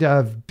kind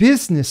of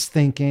business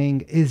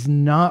thinking is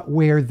not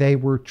where they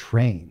were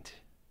trained?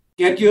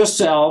 Get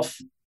yourself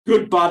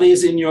good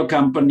buddies in your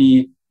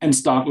company and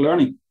start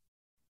learning.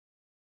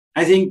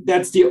 I think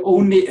that's the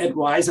only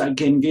advice I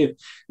can give.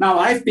 Now,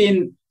 I've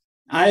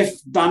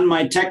done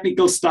my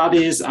technical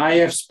studies. I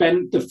have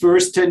spent the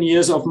first 10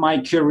 years of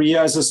my career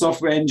as a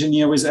software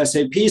engineer with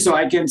SAP. So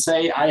I can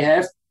say I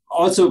have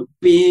also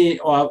been,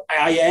 or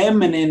I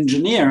am an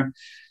engineer,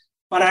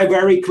 but I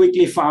very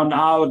quickly found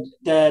out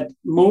that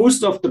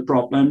most of the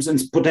problems,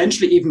 and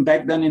potentially even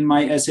back then in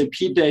my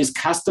SAP days,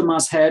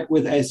 customers had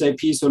with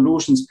SAP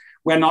solutions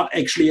were not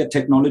actually a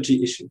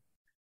technology issue.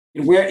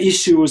 It were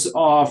issues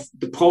of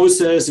the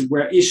process, it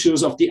were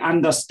issues of the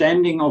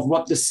understanding of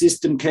what the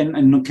system can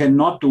and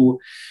cannot do.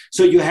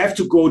 So you have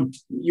to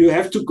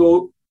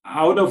go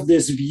out of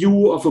this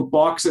view of a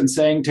box and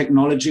saying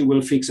technology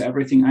will fix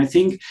everything. I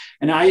think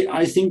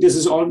this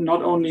is all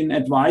not only an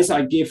advice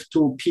I give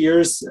to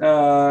peers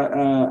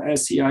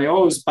as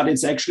CIOs, but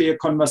it's actually a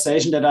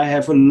conversation that I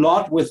have a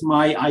lot with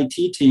my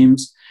IT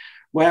teams,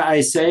 where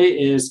I say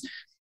is,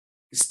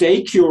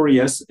 stay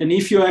curious. And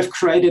if you have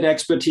created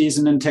expertise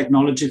in the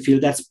technology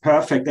field, that's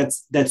perfect.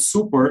 That's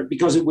super,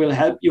 because it will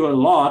help you a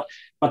lot.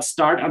 But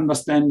start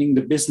understanding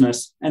the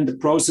business and the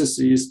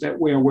processes that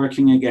we are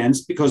working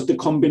against, because the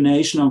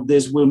combination of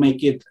this will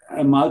make it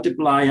a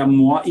multiplier,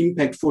 more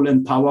impactful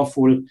and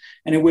powerful.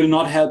 And it will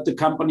not help the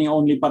company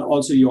only, but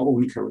also your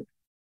own career.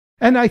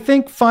 And I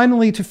think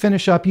finally, to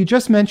finish up, you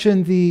just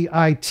mentioned the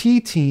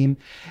IT team.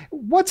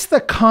 What's the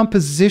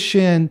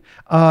composition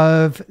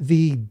of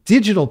the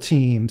digital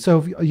team?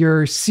 So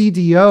your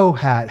CDO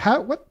hat,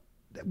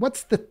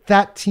 what's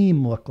that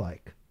team look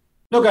like?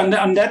 Look,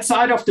 on that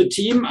side of the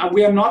team,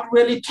 we are not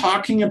really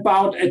talking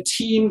about a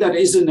team that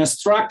is in a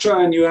structure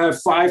and you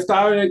have 5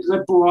 direct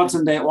reports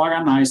and they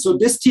organize. So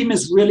this team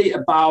is really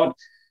about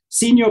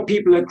senior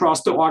people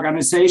across the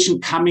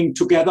organization coming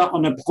together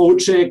on a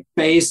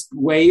project-based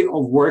way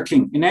of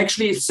working and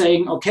actually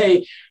saying,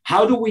 okay,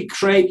 how do we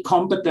create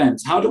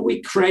competence? How do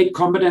we create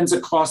competence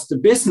across the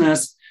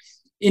business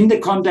in the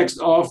context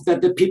of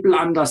that the people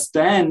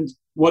understand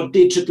what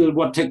digital,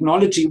 what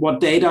technology,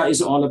 what data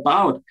is all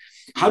about?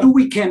 How do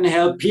we can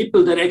help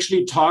people that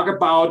actually talk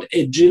about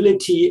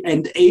agility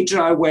and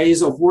agile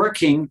ways of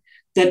working,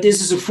 that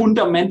this is a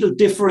fundamental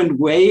different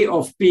way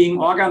of being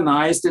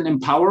organized and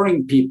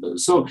empowering people.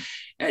 So,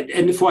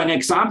 and for an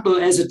example,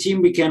 as a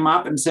team, we came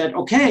up and said,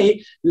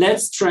 okay,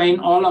 let's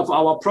train all of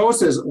our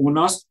process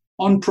owners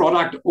on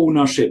product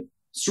ownership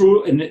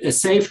through a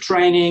safe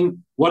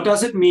training. What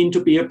does it mean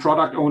to be a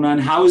product owner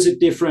and how is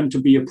it different to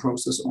be a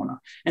process owner?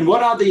 And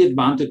what are the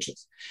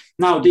advantages?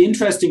 Now, the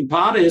interesting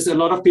part is a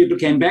lot of people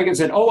came back and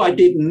said, oh, I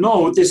didn't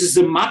know this is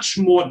a much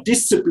more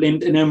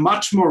disciplined and a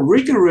much more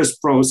rigorous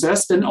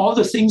process than all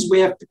the things we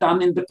have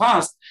done in the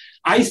past.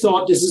 I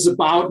thought this is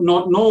about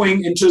not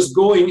knowing and just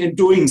going and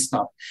doing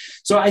stuff.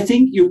 So I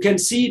think you can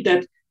see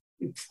that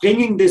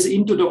bringing this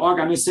into the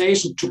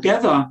organization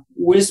together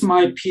with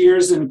my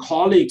peers and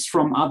colleagues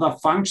from other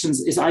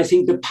functions is, I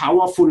think, the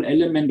powerful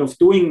element of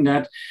doing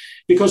that.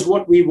 Because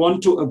what we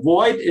want to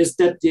avoid is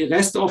that the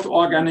rest of the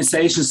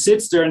organization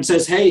sits there and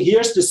says, hey,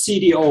 here's the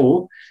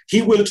CDO.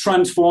 He will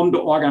transform the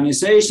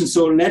organization.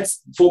 So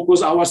let's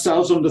focus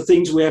ourselves on the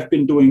things we have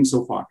been doing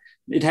so far.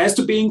 It has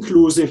to be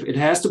inclusive. It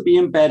has to be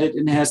embedded.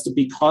 It has to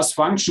be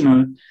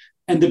cross-functional.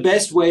 And the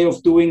best way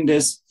of doing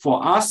this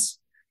for us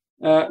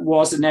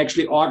was in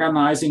actually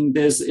organizing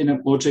this in a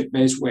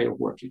project-based way of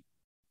working.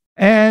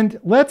 And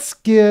let's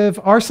give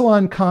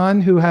Arsalan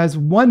Khan, who has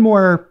one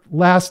more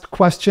last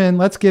question,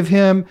 let's give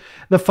him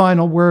the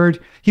final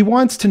word. He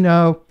wants to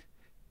know,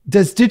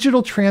 does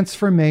digital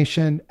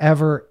transformation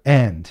ever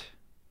end?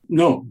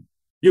 No.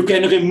 You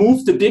can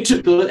remove the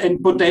digital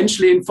and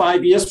potentially in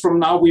 5 years from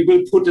now, we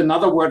will put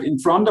another word in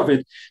front of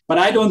it. But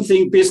I don't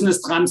think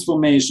business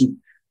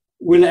transformation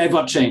will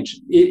ever change.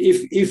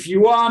 If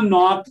you're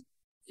not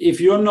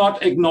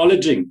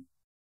acknowledging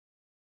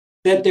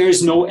that there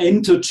is no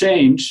end to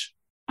change,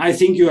 I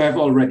think you have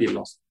already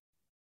lost.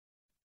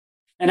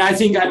 And I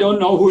think, I don't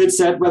know who it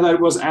said, whether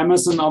it was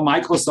Amazon or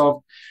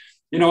Microsoft,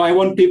 I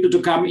want people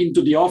to come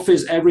into the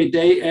office every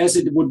day as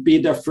it would be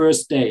their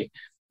first day.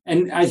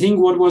 And I think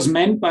what was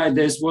meant by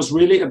this was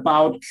really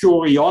about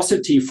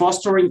curiosity,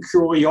 fostering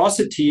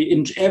curiosity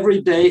in every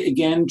day,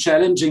 again,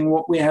 challenging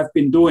what we have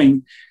been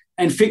doing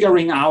and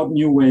figuring out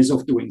new ways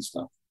of doing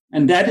stuff.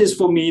 And that is,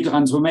 for me,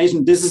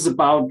 transformation. This is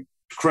about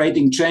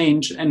creating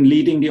change and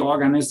leading the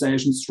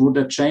organizations through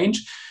that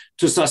change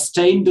to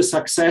sustain the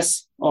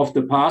success of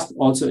the past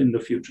also in the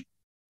future.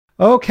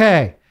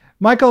 Okay.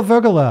 Michael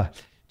Voegele,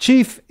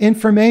 Chief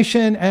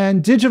Information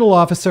and Digital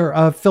Officer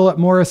of Philip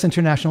Morris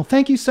International.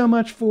 Thank you so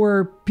much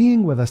for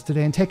being with us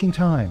today and taking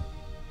time.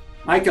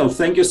 Michael,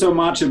 thank you so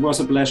much. It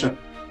was a pleasure.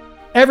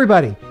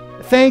 Everybody,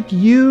 thank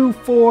you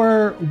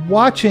for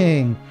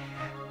watching.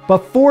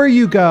 Before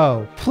you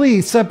go,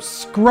 please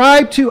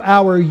subscribe to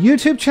our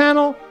YouTube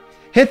channel.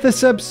 Hit the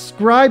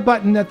subscribe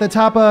button at the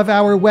top of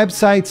our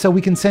website so we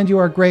can send you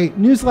our great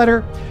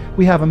newsletter.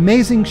 We have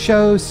amazing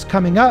shows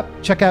coming up.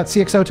 Check out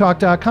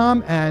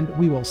cxotalk.com and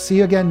we will see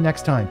you again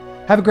next time.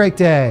 Have a great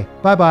day.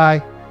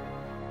 Bye-bye.